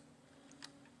 Jeez.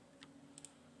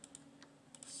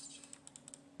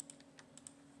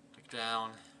 Dig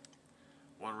down.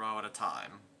 One row at a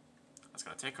time. That's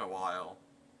gonna take a while.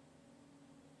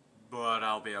 But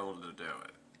I'll be able to do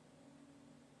it.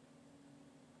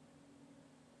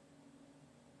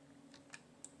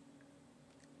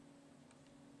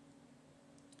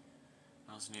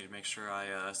 I also need to make sure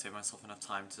I save myself enough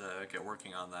time to get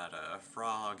working on that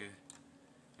frog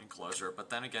enclosure, but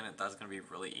then again, that's going to be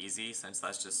really easy since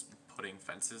that's just putting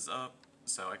fences up,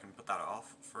 so I can put that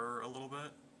off for a little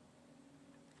bit.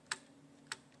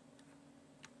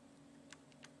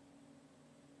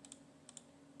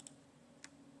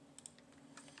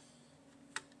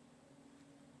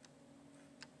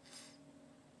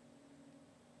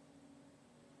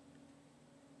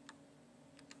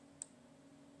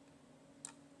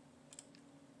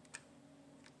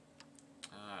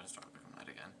 Just start picking that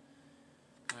again.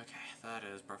 Okay, that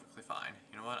is perfectly fine.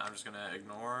 You know what? I'm just gonna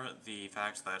ignore the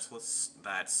fact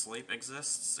that sleep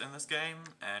exists in this game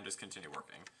and just continue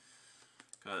working.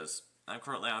 Because I'm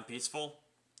currently on peaceful,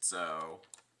 so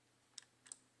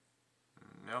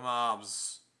no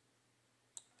mobs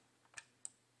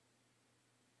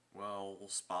will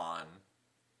spawn.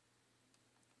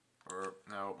 Or,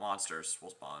 no, monsters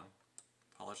will spawn.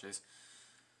 Apologies.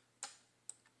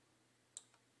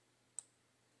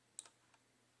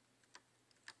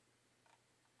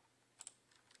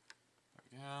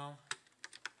 There we go.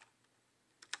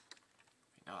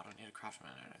 No, I don't need a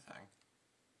craftsman or anything.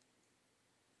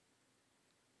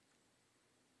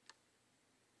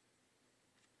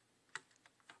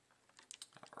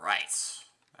 Alright.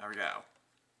 There we go.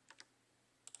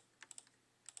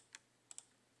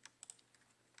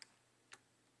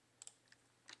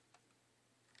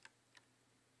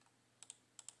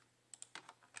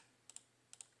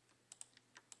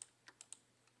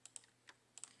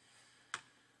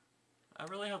 I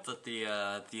really hope that the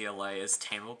DLA is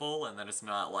tameable and that it's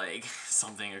not like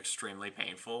something extremely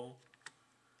painful.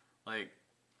 Like,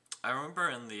 I remember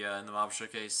in the mob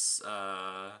showcase,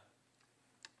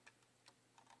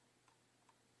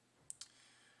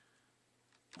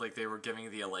 like they were giving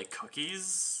the LA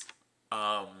cookies.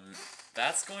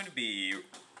 That's going to be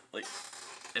like,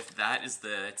 if that is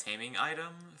the taming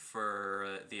item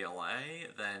for the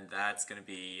LA, then that's going to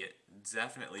be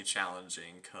definitely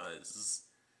challenging, because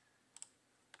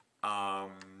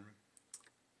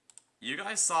you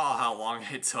guys saw how long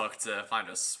it took to find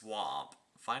a swamp.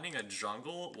 Finding a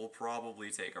jungle will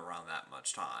probably take around that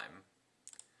much time.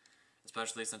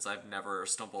 Especially since I've never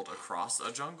stumbled across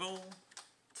a jungle,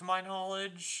 to my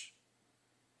knowledge.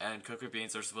 And cocoa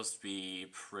beans are supposed to be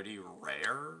pretty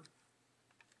rare.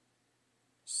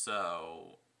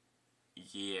 So,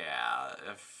 yeah,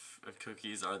 if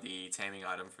cookies are the taming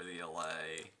item for the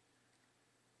LA,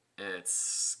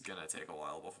 it's gonna take a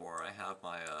while before I have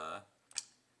my,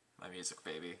 my music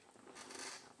baby.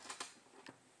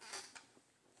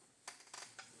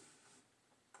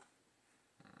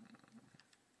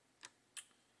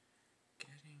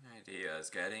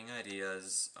 Getting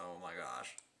ideas. Oh my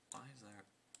gosh. Why is there...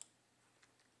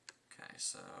 Okay,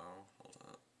 so, hold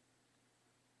up.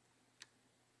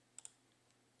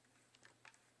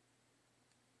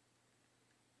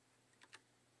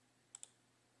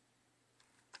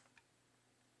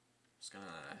 Just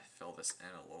gonna fill this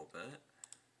in a little bit.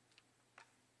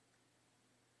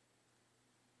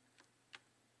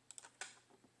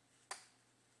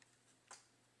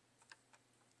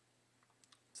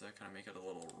 So kind of make it a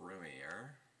little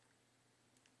roomier.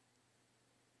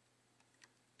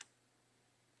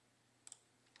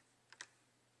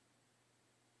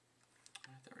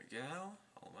 Alright, there we go.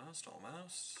 Almost,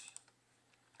 almost.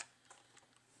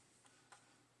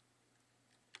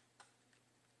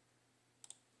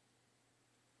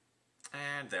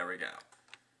 And there we go.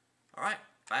 Alright,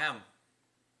 bam!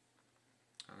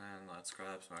 And then let's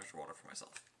grab some extra water for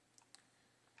myself.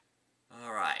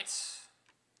 Alright.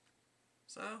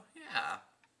 So, yeah.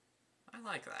 I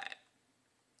like that.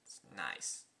 It's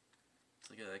nice. It's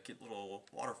like a cute little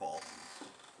waterfall.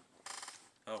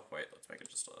 Oh, wait, let's make it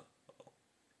just a little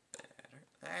better.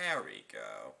 There we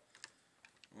go.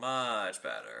 Much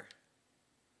better.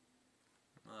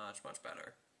 Much, much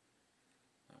better.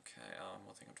 Okay,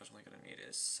 one thing I'm definitely gonna need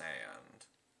is sand.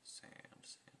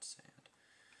 Sand.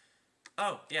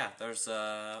 Oh, yeah, there's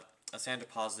a sand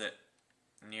deposit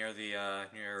near the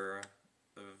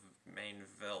main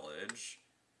village.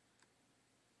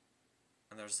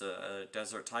 And there's a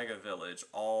desert taiga village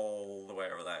all the way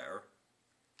over there.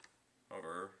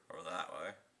 over that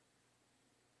way.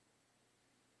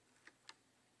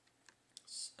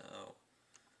 So,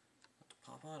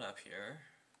 pop on up here.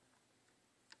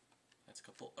 That's a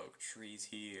couple oak trees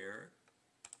here.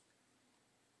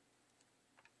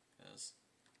 Because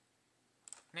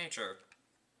nature.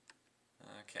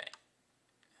 Okay.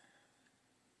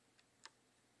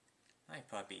 Hi,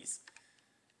 puppies.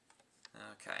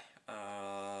 Okay.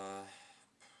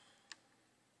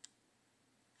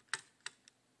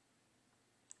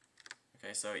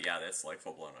 Okay, so yeah, that's like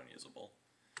full-blown unusable.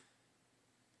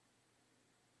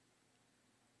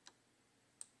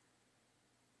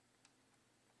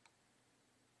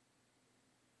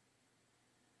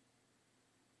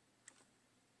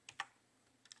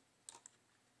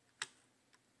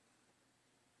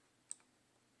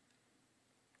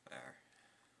 There.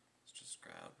 Let's just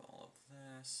grab all of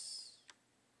this.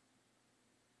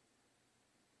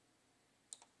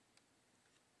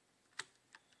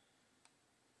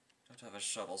 Don't have a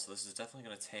shovel, so this is definitely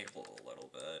going to take a little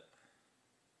bit.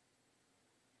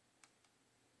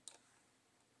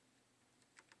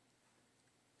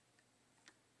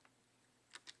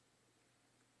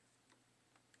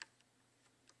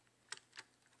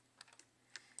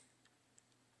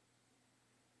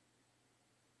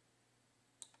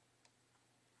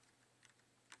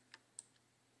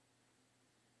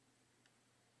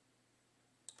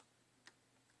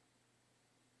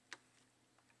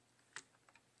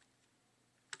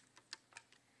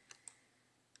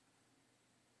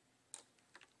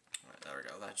 Alright, there we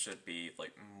go. That should be,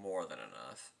 like, more than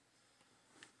enough.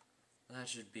 That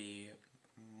should be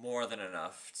more than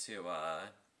enough to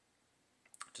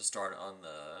start on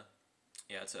the,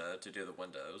 yeah, to do the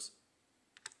windows.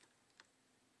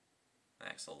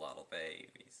 Axolotl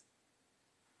babies.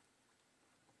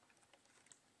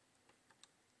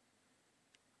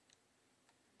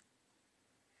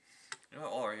 You know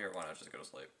what, while we're here, why not just go to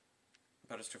sleep?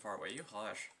 Bed is too far away, you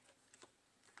hush.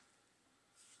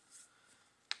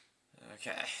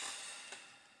 Okay.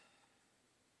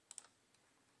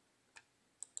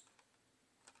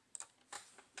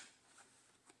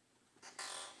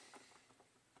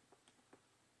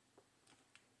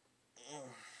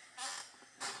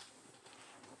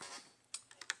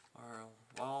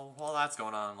 Well, while that's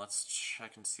going on, let's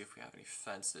check and see if we have any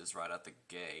fences right at the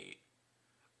gate.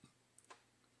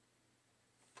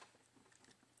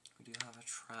 We do have a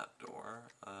trapdoor.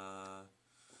 Have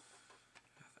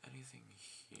anything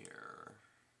here?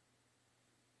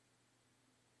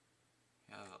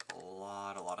 We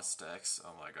have a lot of sticks.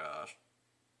 Oh my gosh.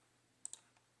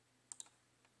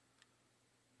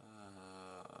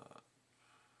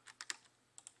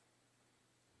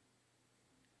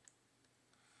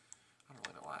 I don't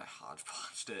really know why I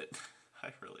hodgepodged it.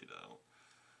 I really don't.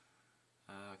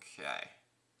 Okay.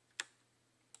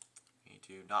 We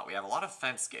do not. We have a lot of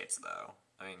fence gates, though.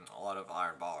 I mean, a lot of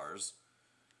iron bars.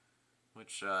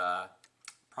 Which,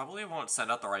 probably won't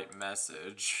send out the right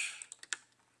message.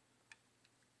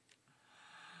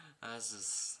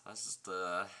 That's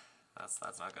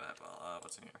not gonna happen.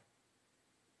 What's in here?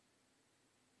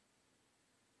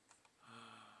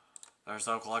 There's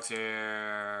oak logs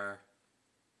here.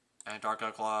 And dark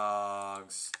oak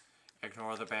logs.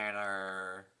 Ignore the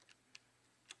banner.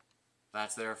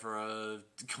 That's there for a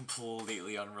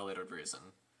completely unrelated reason.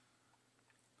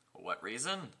 What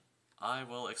reason? I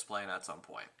will explain at some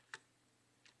point.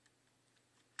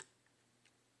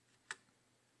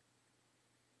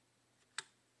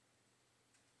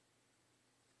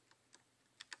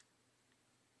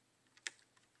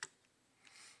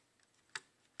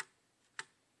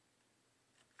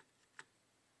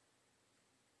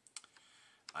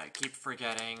 I keep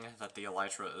forgetting that the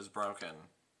elytra is broken.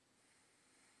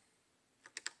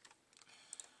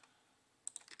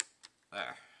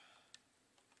 There.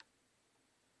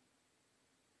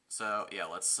 So, yeah,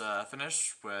 let's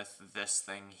finish with this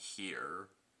thing here.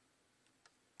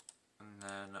 And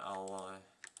then I'll...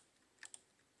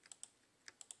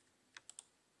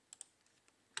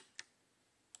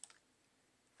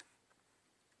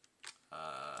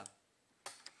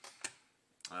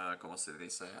 ¿Cómo se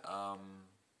dice?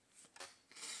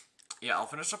 Yeah, I'll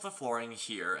finish up the flooring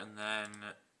here, and then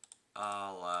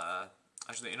I'll,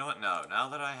 actually, you know what? No, now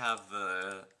that I have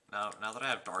now that I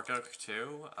have dark oak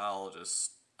too, I'll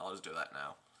just do that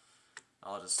now.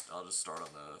 I'll just start on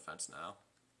the fence now.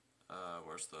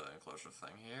 Where's the enclosure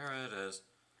thing? Here it is.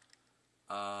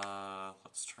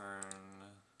 Let's turn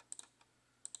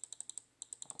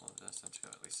all of this into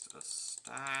at least a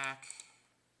stack.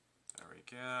 There we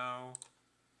go.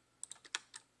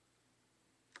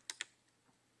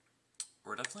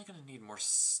 We're definitely gonna need more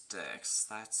sticks.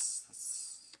 That's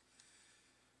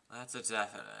That's a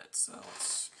definite. So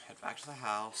let's head back to the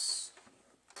house,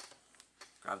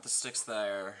 grab the sticks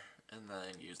there, and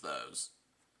then use those.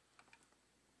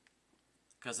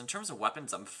 Because in terms of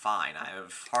weapons, I'm fine. I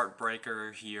have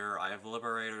Heartbreaker here, I have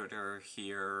Liberator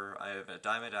here, I have a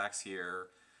Diamond Axe here,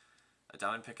 a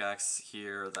Diamond Pickaxe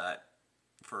here that,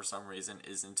 for some reason,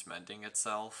 isn't mending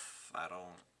itself. I'm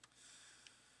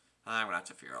gonna have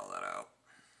to figure all that out.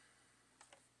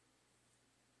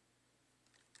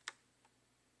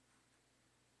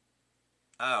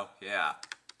 Oh, yeah.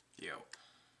 You.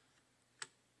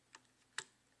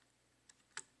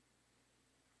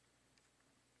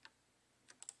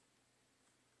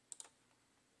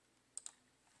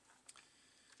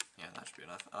 Yeah, that should be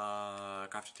enough.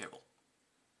 Crafting table.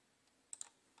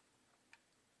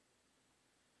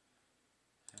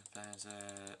 Advance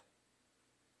it.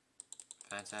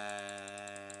 Fences.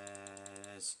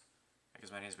 Make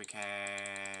as many as we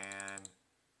can.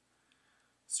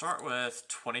 Start with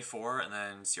 24 and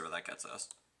then see where that gets us.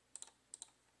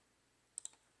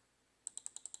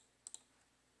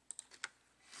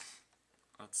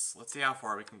 Let's see how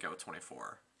far we can go with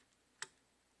 24.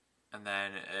 And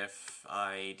then if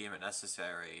I deem it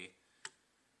necessary,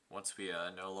 once we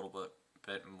know a little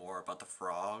bit more about the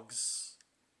frogs,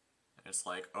 and it's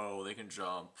like, oh, they can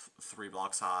jump 3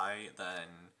 blocks high,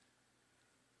 then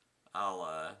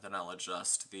I'll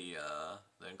adjust the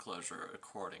enclosure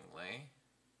accordingly.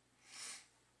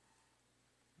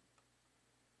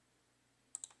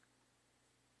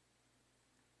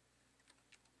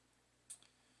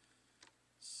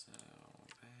 So,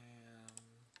 bam.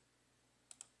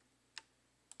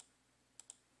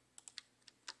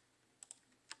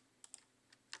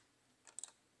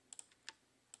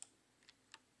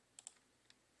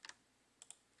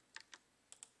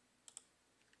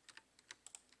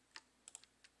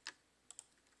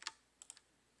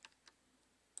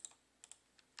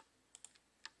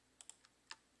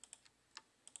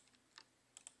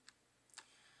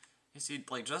 You see,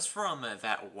 like, just from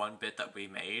that one bit that we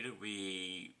made,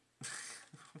 we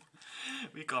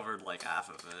we covered like half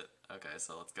of it. Okay,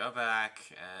 so let's go back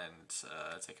and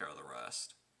take care of the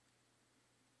rest.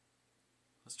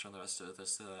 Let's turn the rest of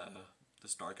this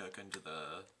this dark oak into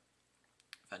the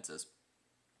fences.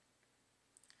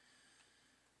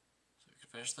 So we can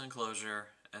finish the enclosure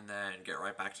and then get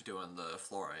right back to doing the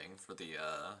flooring for the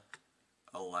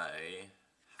LA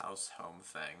house home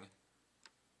thing.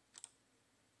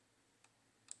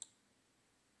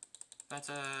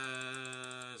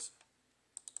 Fences!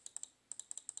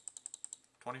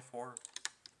 24.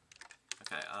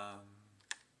 Okay,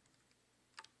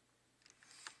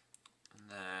 and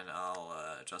then I'll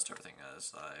adjust everything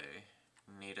as I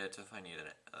need it. If I need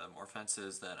more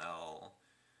fences, then I'll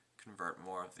convert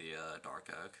more of the dark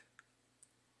oak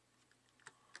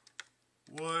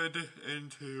wood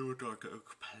into dark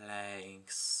oak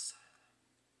planks.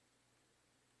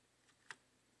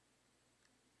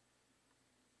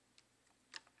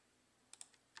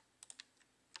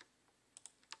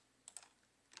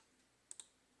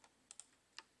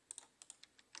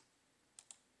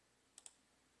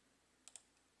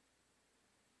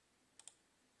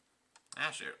 Ah,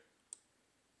 shoot.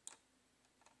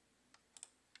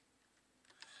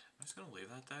 I'm just gonna leave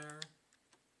that there.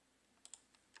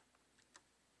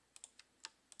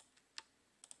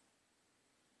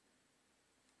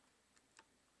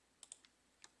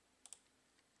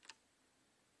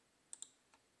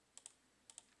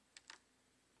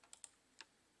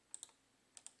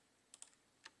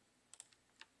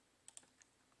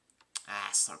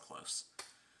 Ah, so close.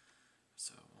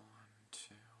 So 1,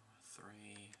 2,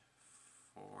 3,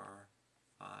 4,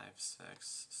 5,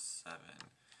 6, 7.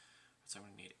 So I'm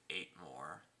gonna need 8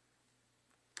 more.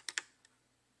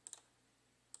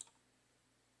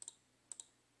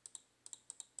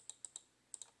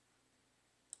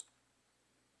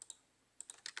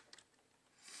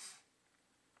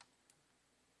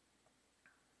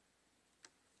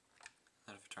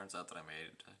 And if it turns out that I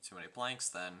made too many planks,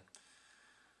 then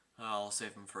I'll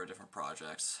save them for a different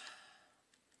project.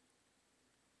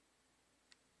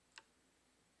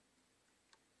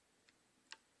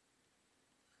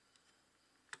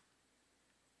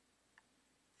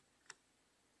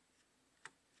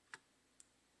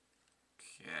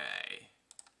 Okay.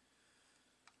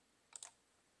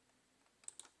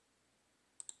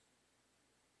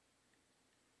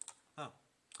 Oh.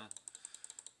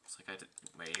 Looks like I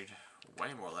made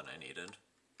way more than I needed.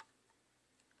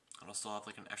 And I'll still have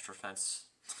like an extra fence.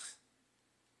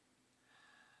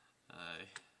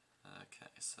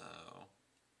 Okay, so...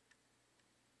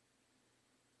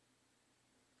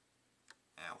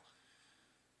 Ow.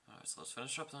 Alright, so let's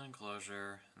finish up the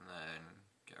enclosure, and then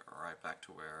get right back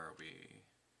to where we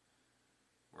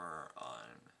were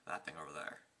on that thing over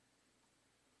there.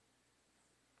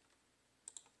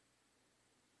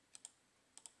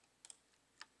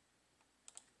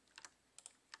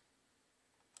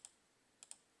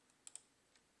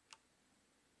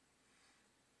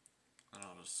 And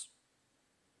I'll just,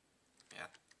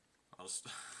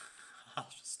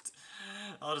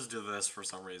 I'll just do this for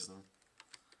some reason.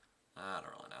 I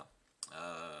don't really know.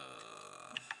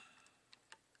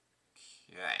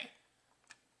 Okay.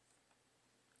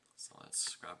 So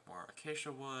let's grab more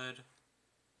acacia wood,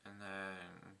 and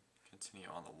then continue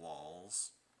on the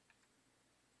walls.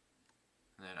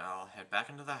 And then I'll head back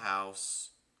into the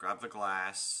house, grab the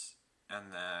glass,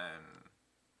 and then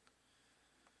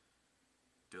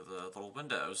do the little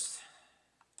windows.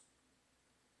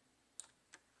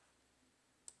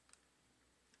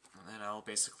 And then I'll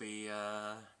basically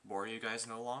bore you guys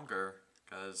no longer,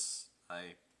 because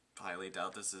I highly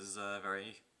doubt this is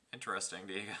very interesting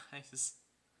to you guys.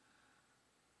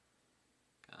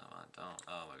 Come on, don't.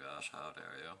 Oh my gosh, how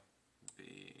dare you.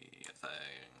 Be a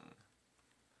thing.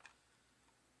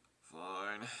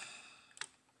 Fine.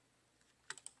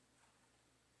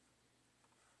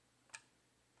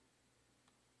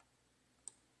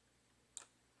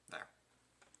 There.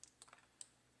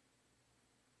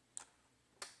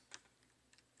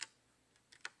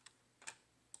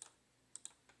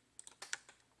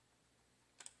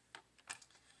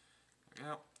 There we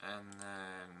go, and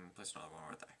then place another one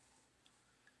right there.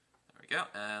 There we go,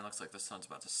 and looks like the sun's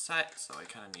about to set, so I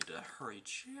kind of need to hurry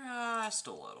just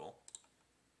a little.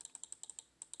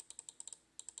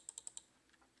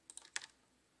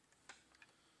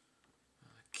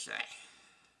 Okay.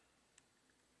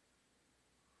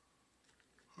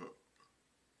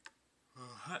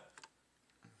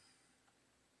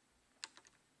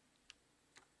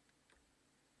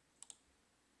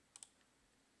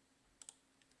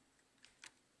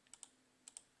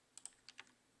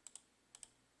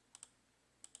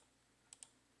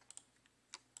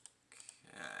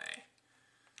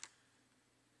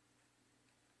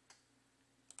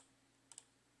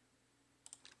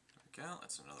 Go,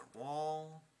 that's another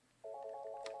wall.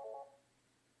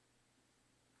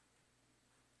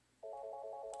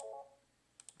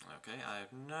 Okay, I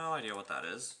have no idea what that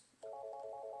is.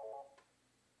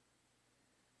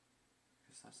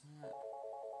 Because that's not...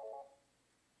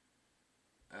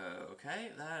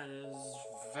 Okay, that is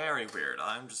very weird.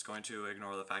 I'm just going to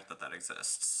ignore the fact that that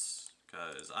exists.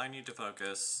 Because I need to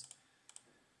focus.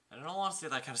 And in all honesty,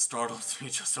 that kind of startles me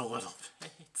just a little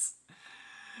bit.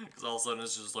 Because all of a sudden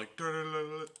it's just like...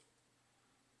 So,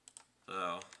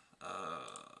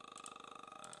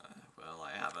 well,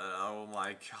 I have it. Oh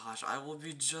my gosh, I will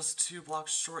be just 2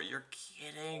 blocks short. You're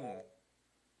kidding.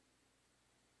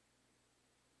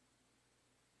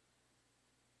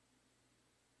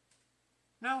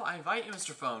 No, I invite you,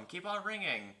 Mr. Phone. Keep on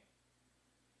ringing.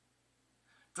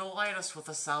 Delight us with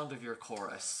the sound of your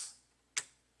chorus.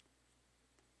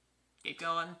 Keep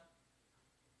going.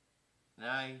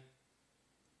 No.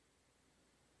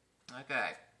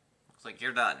 Okay. Looks like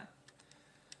you're done.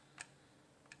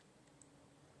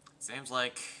 Seems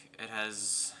like it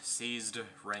has ceased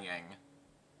ringing.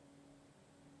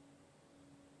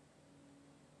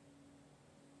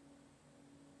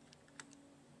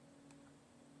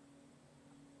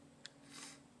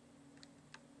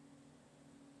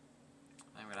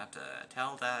 I'm gonna have to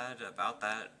tell Dad about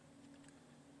that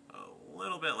a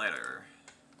little bit later.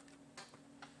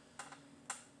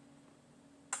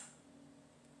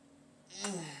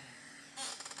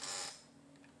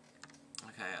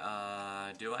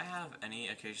 Okay, do I have any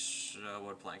acacia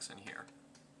wood planks in here?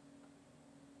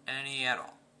 Any at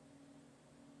all?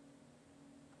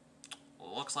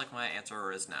 Looks like my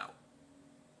answer is no.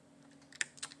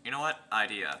 You know what?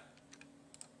 Idea.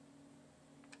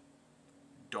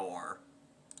 Door.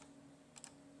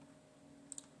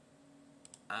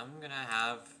 I'm gonna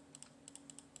have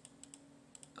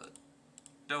a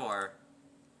door,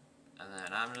 and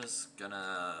then I'm just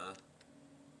gonna...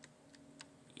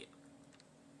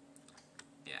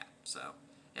 Yeah, so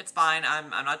it's fine. I'm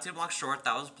not 2 blocks short.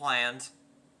 That was planned.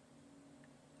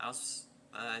 That was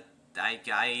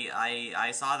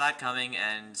I saw that coming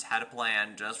and had a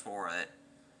plan just for it.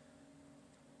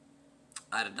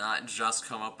 I did not just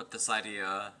come up with this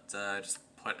idea to just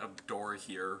put a door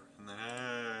here and then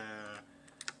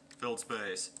filled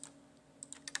space.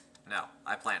 No,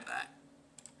 I planned that.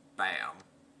 Bam.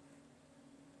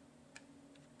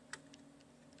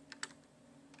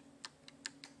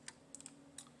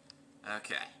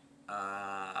 Okay.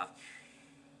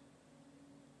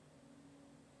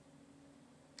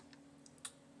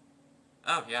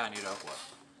 Oh, yeah, I need oak wood.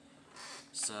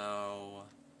 So,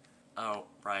 oh,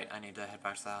 right, I need to head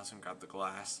back to the house and grab the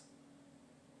glass.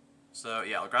 So,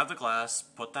 yeah, I'll grab the glass,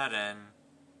 put that in.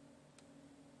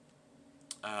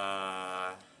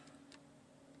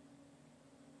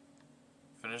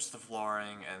 Finish the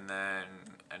flooring, and then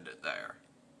end it there.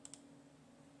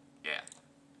 Yeah.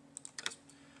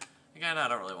 Again, I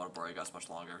don't really want to bore you guys much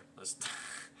longer. This,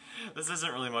 this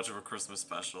isn't really much of a Christmas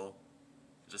special.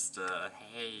 Just,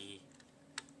 hey.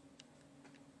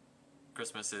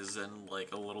 Christmas is in,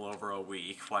 like, a little over a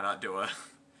week. Why not do a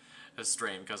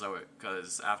stream?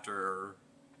 Because after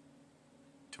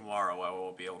tomorrow, I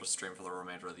will be able to stream for the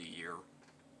remainder of the year.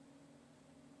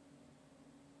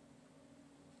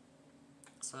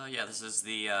 So yeah, this is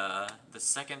the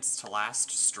second to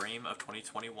last stream of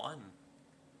 2021.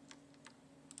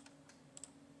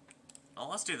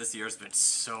 Honestly, this year's been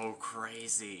so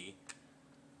crazy.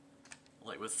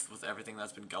 Like with everything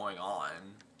that's been going on,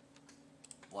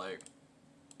 like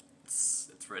it's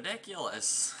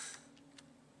ridiculous.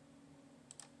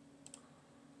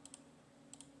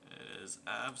 It is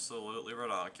absolutely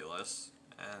ridiculous,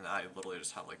 and I literally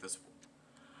just have like this.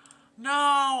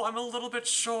 No, I'm a little bit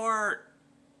short.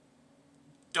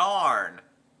 Darn.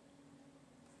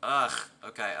 Ugh.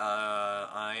 Okay,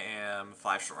 I am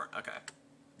 5 short. Okay.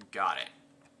 Got it.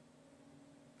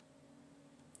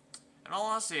 In all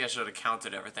honesty, I should have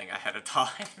counted everything ahead of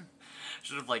time.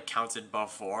 Should have, like, counted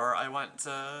before I went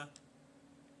to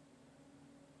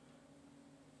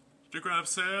grab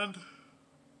sand.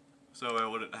 So I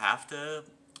wouldn't have to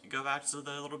go back to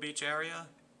the little beach area.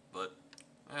 But,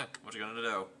 what you gonna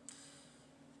do?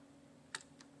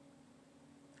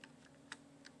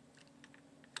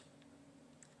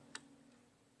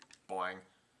 Boing.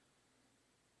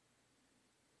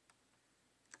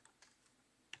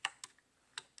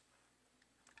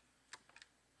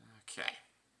 Okay.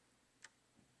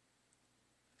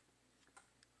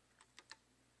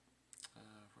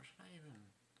 Where should I even...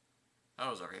 Oh,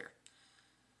 it was over here.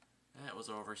 It was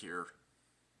over here.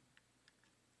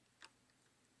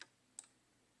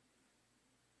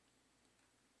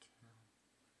 2,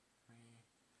 3,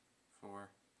 4,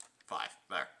 5.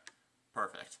 There.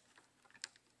 Perfect.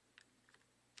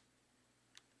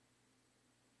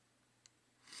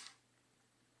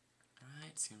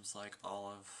 Alright, seems like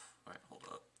all of... Wait, hold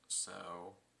up.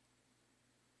 So...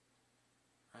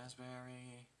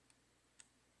 raspberry,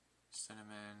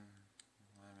 cinnamon,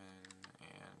 lemon,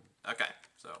 and... Okay,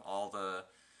 so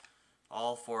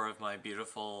all 4 of my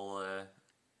beautiful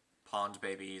pond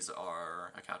babies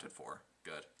are accounted for.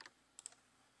 Good.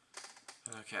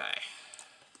 Okay.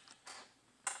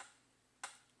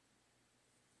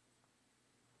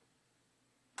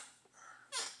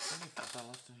 Any Fanta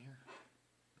left in here?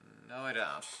 No, I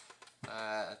don't.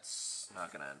 That's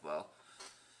not gonna end well.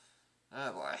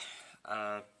 Oh boy.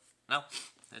 No,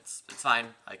 it's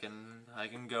fine. I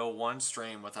can go 1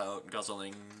 stream without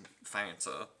guzzling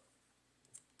Fanta.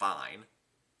 Fine.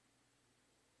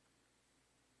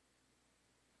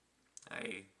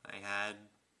 I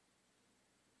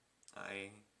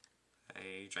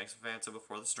drank some Fanta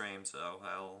before the stream, so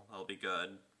I'll be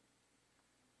good.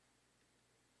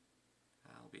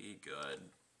 I'll be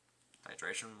good.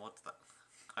 Hydration? What's that?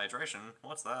 Hydration?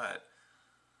 What's that?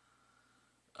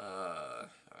 Alright,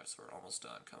 so we're almost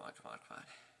done. Come on, come on, come on.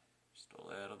 Just a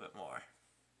little bit more.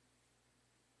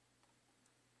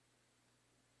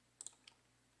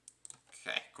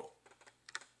 Okay, cool.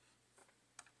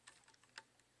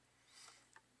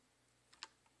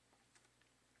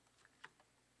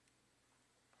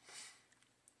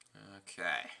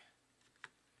 Okay.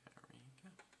 There we go.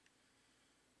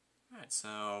 Alright,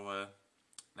 so,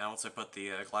 now once I put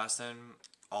the glass in,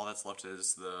 all that's left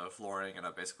is the flooring, and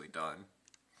I'm basically done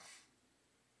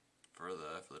for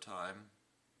the time.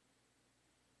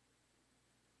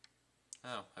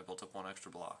 Oh, I built up 1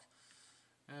 extra block.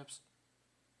 Oops.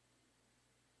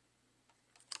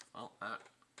 Well,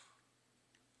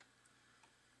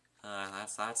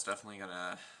 that's definitely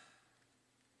gonna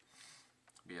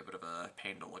be a bit of a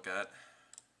pain to look at.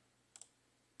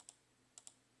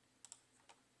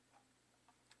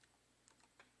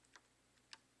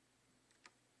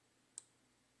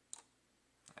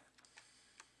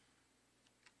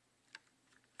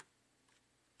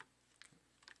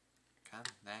 Come,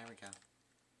 there we go.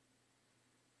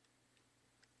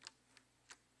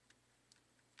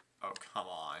 Oh, come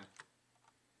on.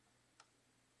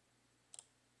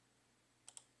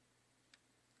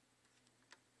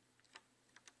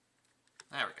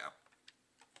 There we go.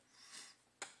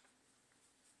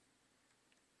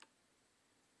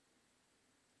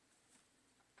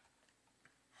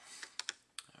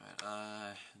 Alright,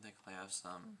 I think I have have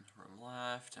some room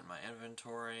left in my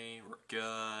inventory. We're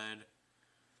good.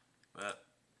 But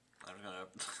I'm just gonna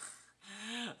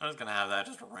I'm just gonna have that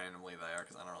just randomly there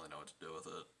because I don't really know what to do with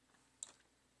it.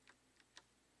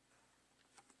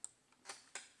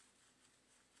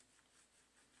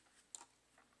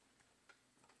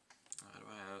 Do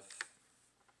I have?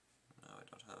 No, I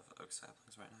don't have oak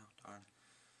saplings right now. Darn.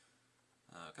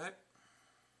 Okay.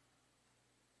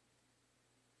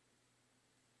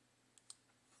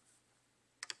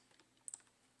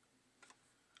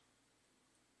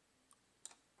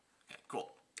 Okay,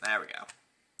 cool. There we go.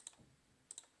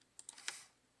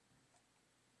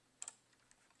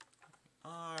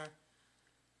 Cut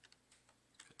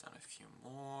down a few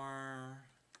more.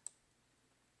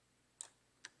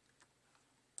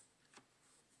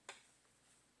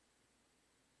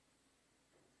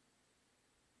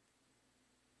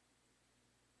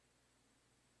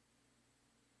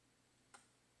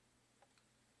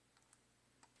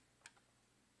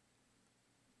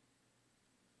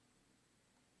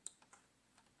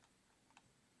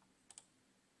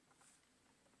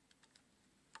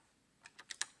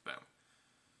 Boom.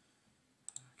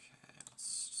 Okay,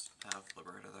 let's have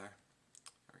Liberator there.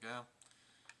 There we go.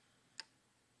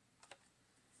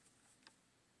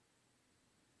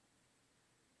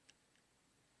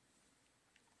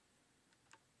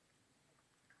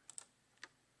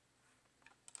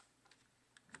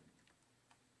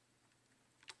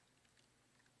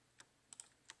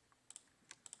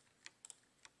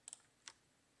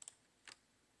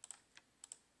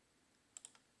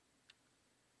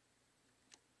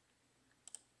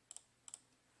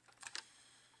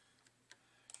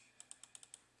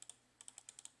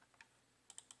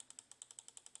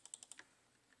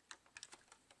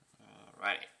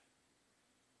 Alrighty.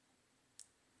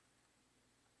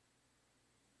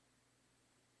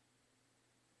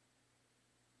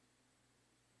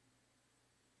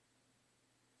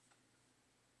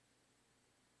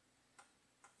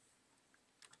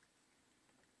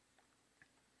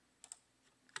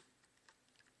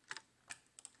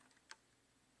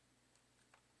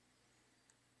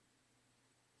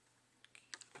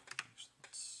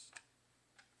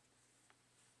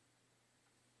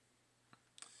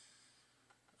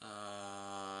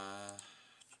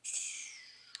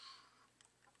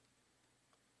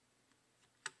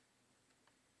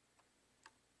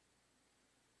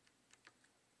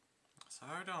 So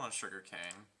how are we doing on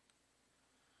sugarcane?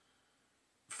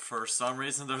 For some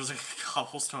reason there's a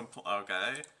cobblestone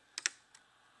okay.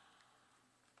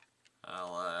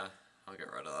 I'll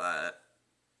get rid of that.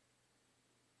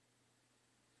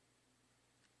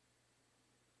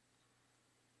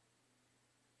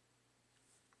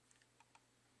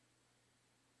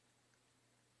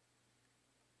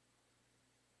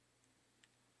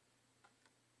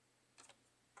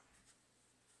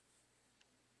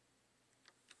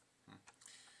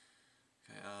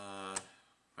 Okay,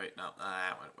 wait, no,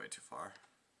 that went way too far.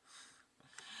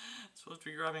 I'm supposed to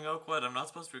be grabbing oak wood. I'm not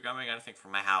supposed to be grabbing anything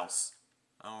from my house.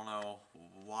 I don't know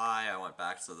why I went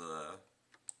back to the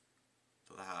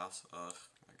house. Ugh,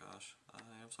 my gosh, I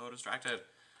am so distracted.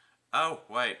 Oh,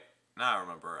 wait, now I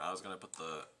remember. I was gonna put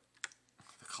the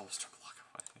cobblestone block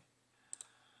away.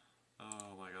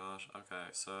 Oh my gosh. Okay,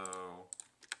 so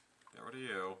get rid of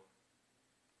you.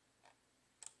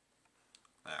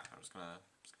 There. I'm just gonna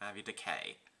have you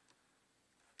decay.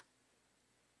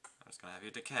 I'm just gonna have you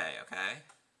decay. Okay.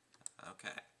 Okay.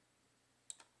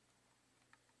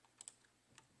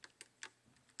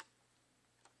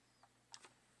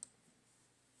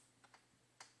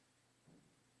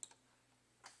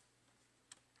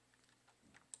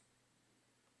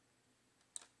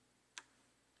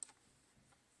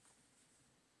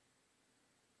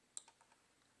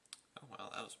 Oh well,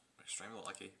 that was extremely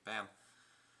lucky. Bam.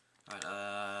 Alright,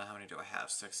 how many do I have?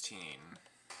 16. I don't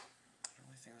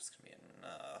really think that's gonna be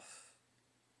enough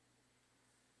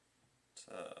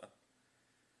to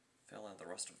fill in the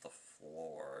rest of the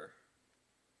floor.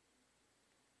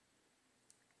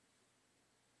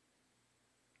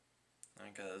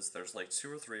 Because there's like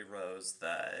 2 or 3 rows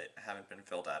that haven't been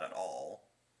filled out at all.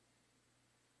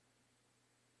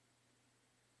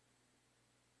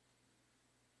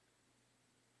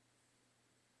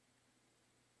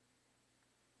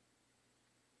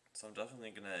 So I'm definitely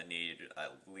gonna need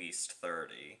at least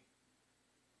 30.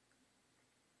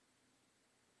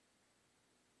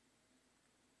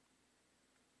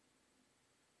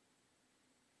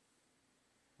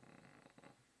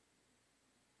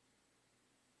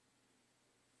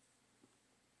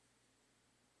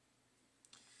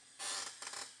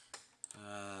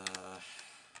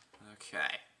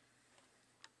 Okay.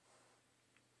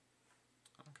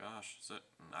 Oh gosh, is it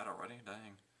night already?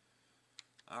 Dang.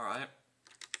 Alright.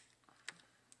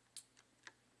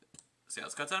 So yeah,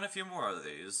 let's cut down a few more of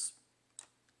these.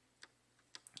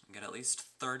 Get at least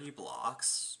 30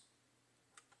 blocks.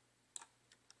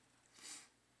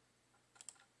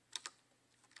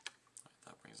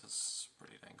 That brings us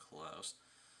pretty dang close.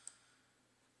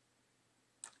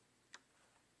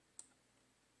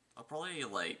 I'll probably,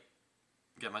 like,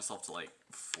 get myself to, like,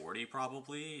 40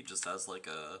 probably, just as, like,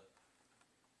 a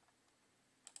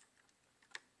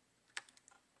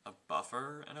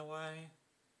buffer, in a way.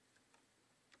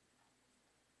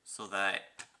 So that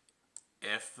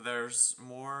if there's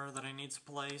more that I need to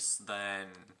place, then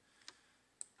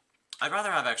I'd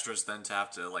rather have extras than to have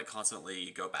to, like,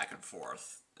 constantly go back and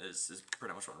forth, is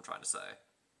pretty much what I'm trying to say.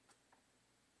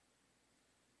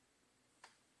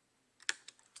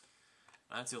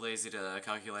 I'm too lazy to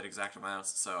calculate exact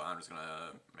amounts, so I'm just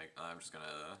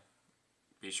gonna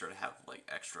be sure to have, like,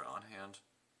 extra on hand.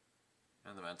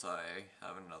 In the event I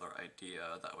have another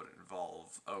idea that would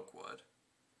involve oak wood.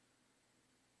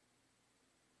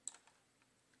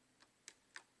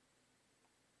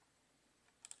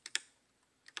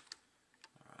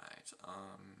 Alright,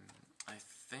 I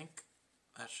think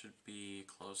that should be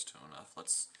close to enough.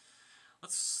 Let's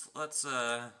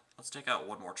take out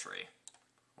one more tree.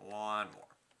 One more.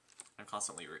 I'm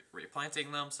constantly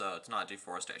replanting them, so it's not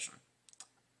deforestation.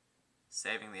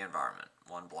 Saving the environment,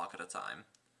 one block at a time.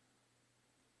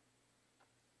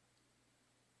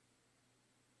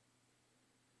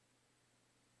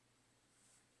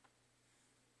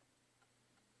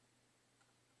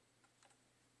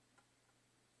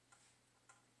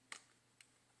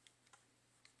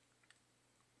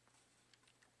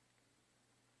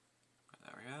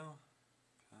 There we go.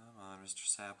 Come on, Mr.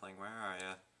 Sapling, where are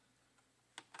you?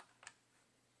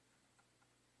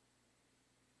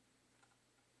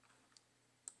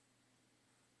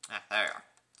 Ah, there you are.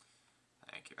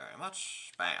 Thank you very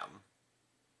much. Bam.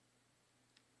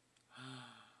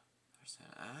 There's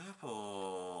an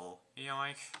apple.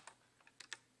 Yoink.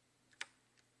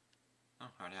 Oh,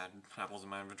 I already had apples in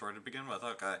my inventory to begin with.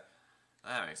 Okay.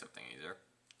 That makes everything easier.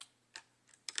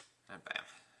 And bam.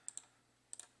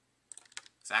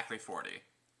 Exactly 40. Okay,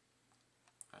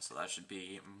 so that should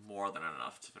be more than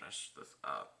enough to finish this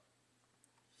up.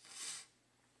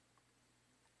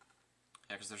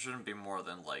 Yeah, because there shouldn't be more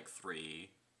than, like,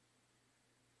 3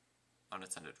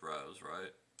 unattended rows,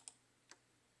 right?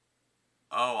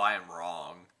 Oh, I am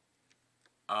wrong.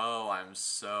 Oh, I'm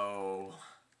so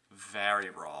very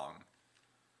wrong.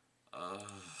 I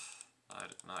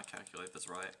did not calculate this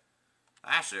right.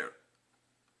 Ah, shoot.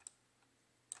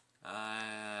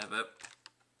 But,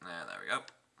 there we go.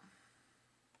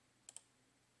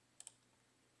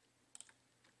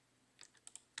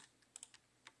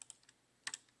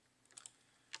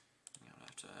 I'm gonna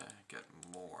have to get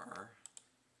more.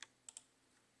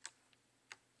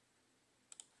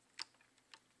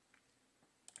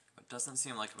 It doesn't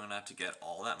seem like I'm gonna have to get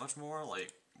all that much more.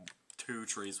 Like, 2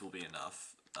 trees will be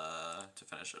enough to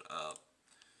finish it up.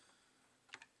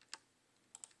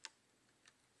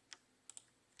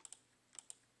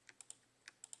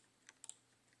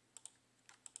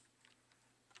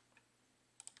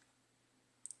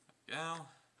 There we go.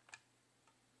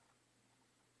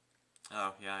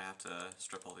 Oh, yeah, I have to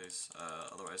strip all these,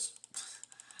 otherwise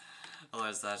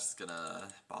that's gonna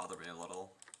bother me a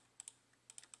little.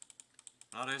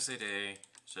 Not OCD,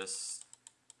 just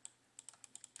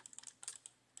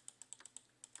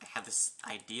I have this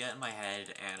idea in my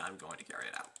head and I'm going to carry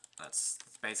it out. That's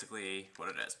basically what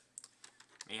it is.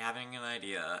 Me having an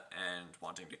idea and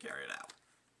wanting to carry it out.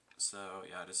 So,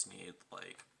 yeah, I just need,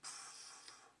 like,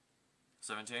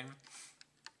 17?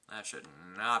 That should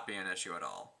not be an issue at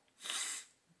all.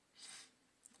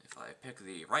 If I pick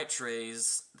the right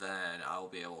trees, then I'll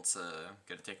be able to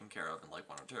get it taken care of in, like,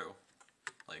 1 or 2.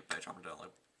 Like, by chopping down,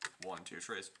 like, 1, 2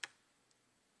 trees.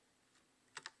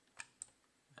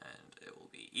 And it will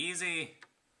be easy.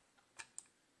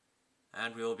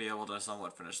 And we will be able to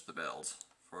somewhat finish the build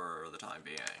for the time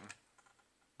being.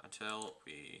 Until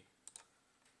we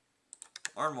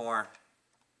learn more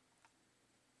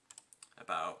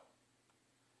about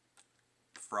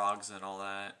frogs and all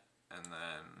that, and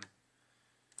then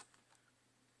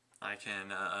I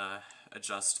can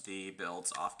adjust the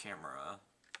builds off camera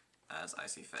as I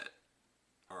see fit,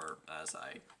 or as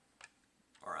I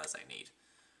need.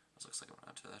 This looks like I'm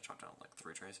gonna have to chop down like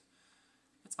 3 trees.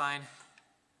 It's fine.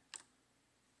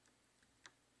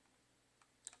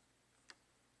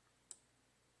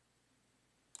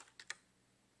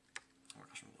 Oh my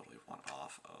gosh, I'm literally 1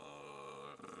 off.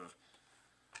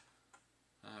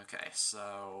 Okay,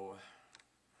 so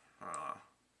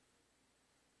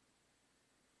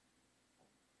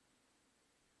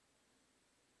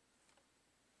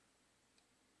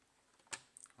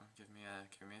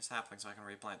Give me a sapling so I can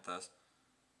replant this.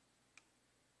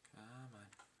 Come on.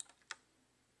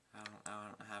 I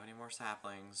don't have any more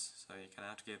saplings, so you're gonna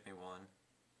have to give me one.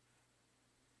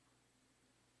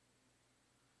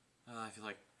 I feel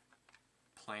like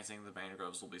planting the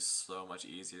mangroves will be so much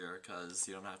easier because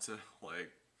you don't have to,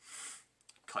 like,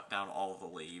 cut down all of the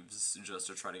leaves just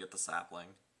to try to get the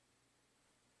sapling.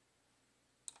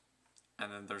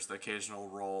 And then there's the occasional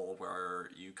roll where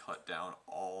you cut down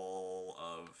all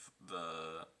of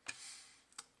the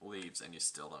leaves and you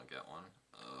still don't get one.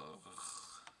 Ugh.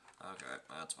 Okay,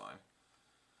 that's fine.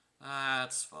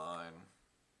 That's fine.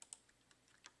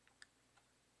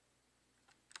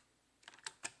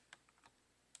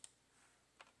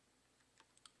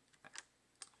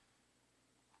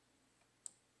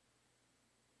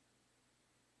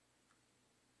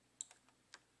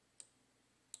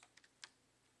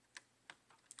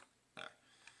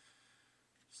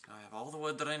 Now I have all the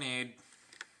wood that I need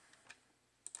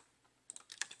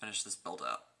to finish this build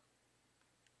out.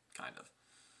 Kind of.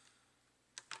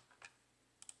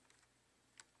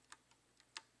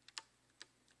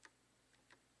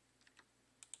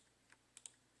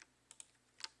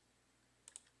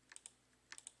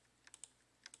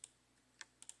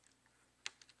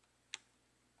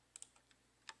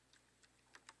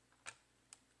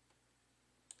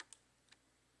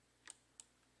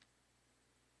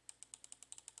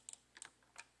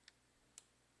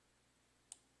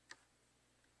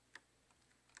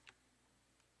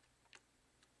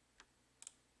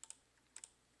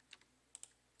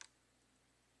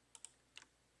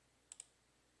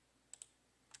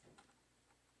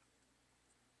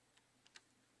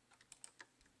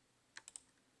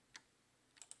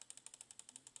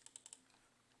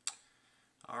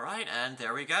 Alright, and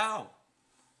there we go.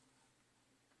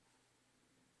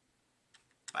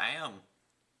 Bam.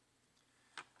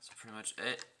 That's pretty much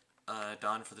it.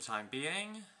 Done for the time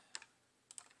being.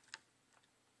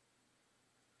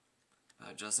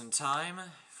 Just in time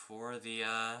for the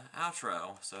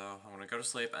outro. So I'm gonna go to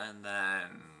sleep and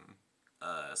then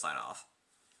sign off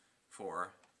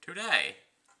for today.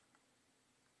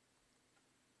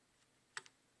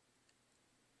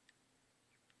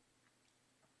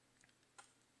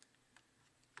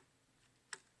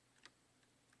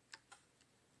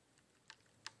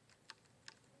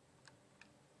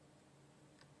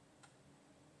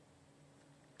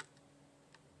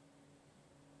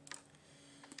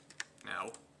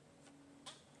 No.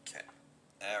 Okay,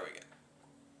 there we go.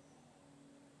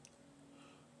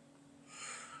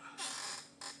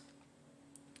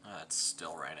 It's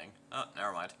still raining. Oh,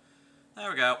 never mind. There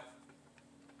we go.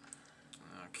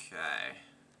 Okay.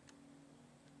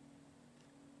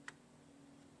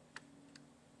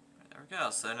 There we go.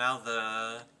 So now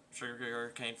the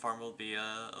sugarcane farm will be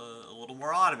a little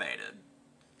more automated.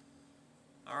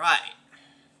 Alright.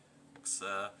 Looks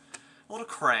a little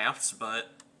cramped,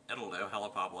 but it'll do. Hello,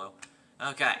 Pablo.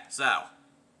 Okay, so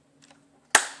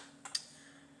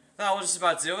that will just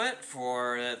about do it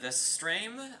for this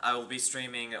stream. I will be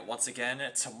streaming once again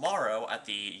tomorrow at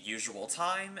the usual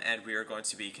time, and we are going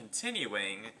to be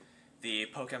continuing the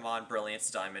Pokemon Brilliance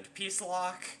Diamond Peace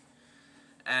Lock,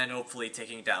 and hopefully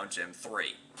taking down Gym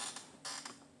 3.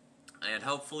 And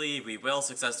hopefully we will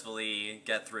successfully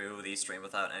get through the stream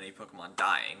without any Pokemon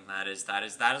dying. That is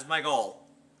my goal.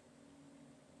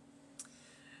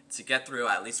 To get through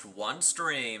at least one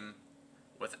stream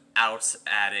without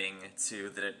adding to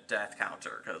the death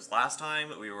counter, because last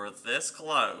time we were this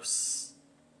close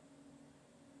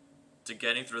to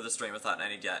getting through the stream without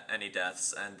any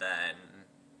deaths, and then,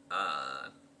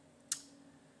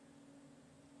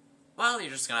 well,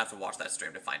 you're just gonna have to watch that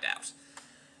stream to find out.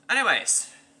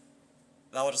 Anyways,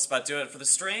 that will just about do it for the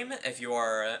stream. If you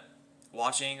are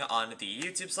watching on the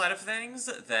YouTube side of things,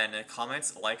 then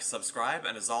comment, like, subscribe,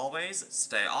 and as always,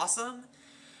 stay awesome.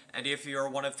 And if you're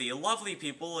one of the lovely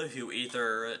people who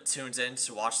either tuned in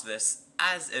to watch this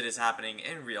as it is happening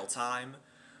in real time,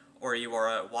 or you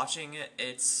are watching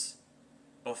it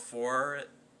before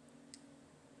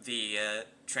the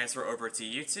transfer over to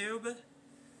YouTube,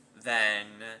 then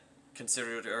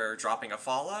consider dropping a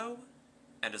follow.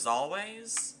 And as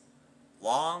always,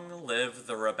 long live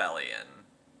the rebellion.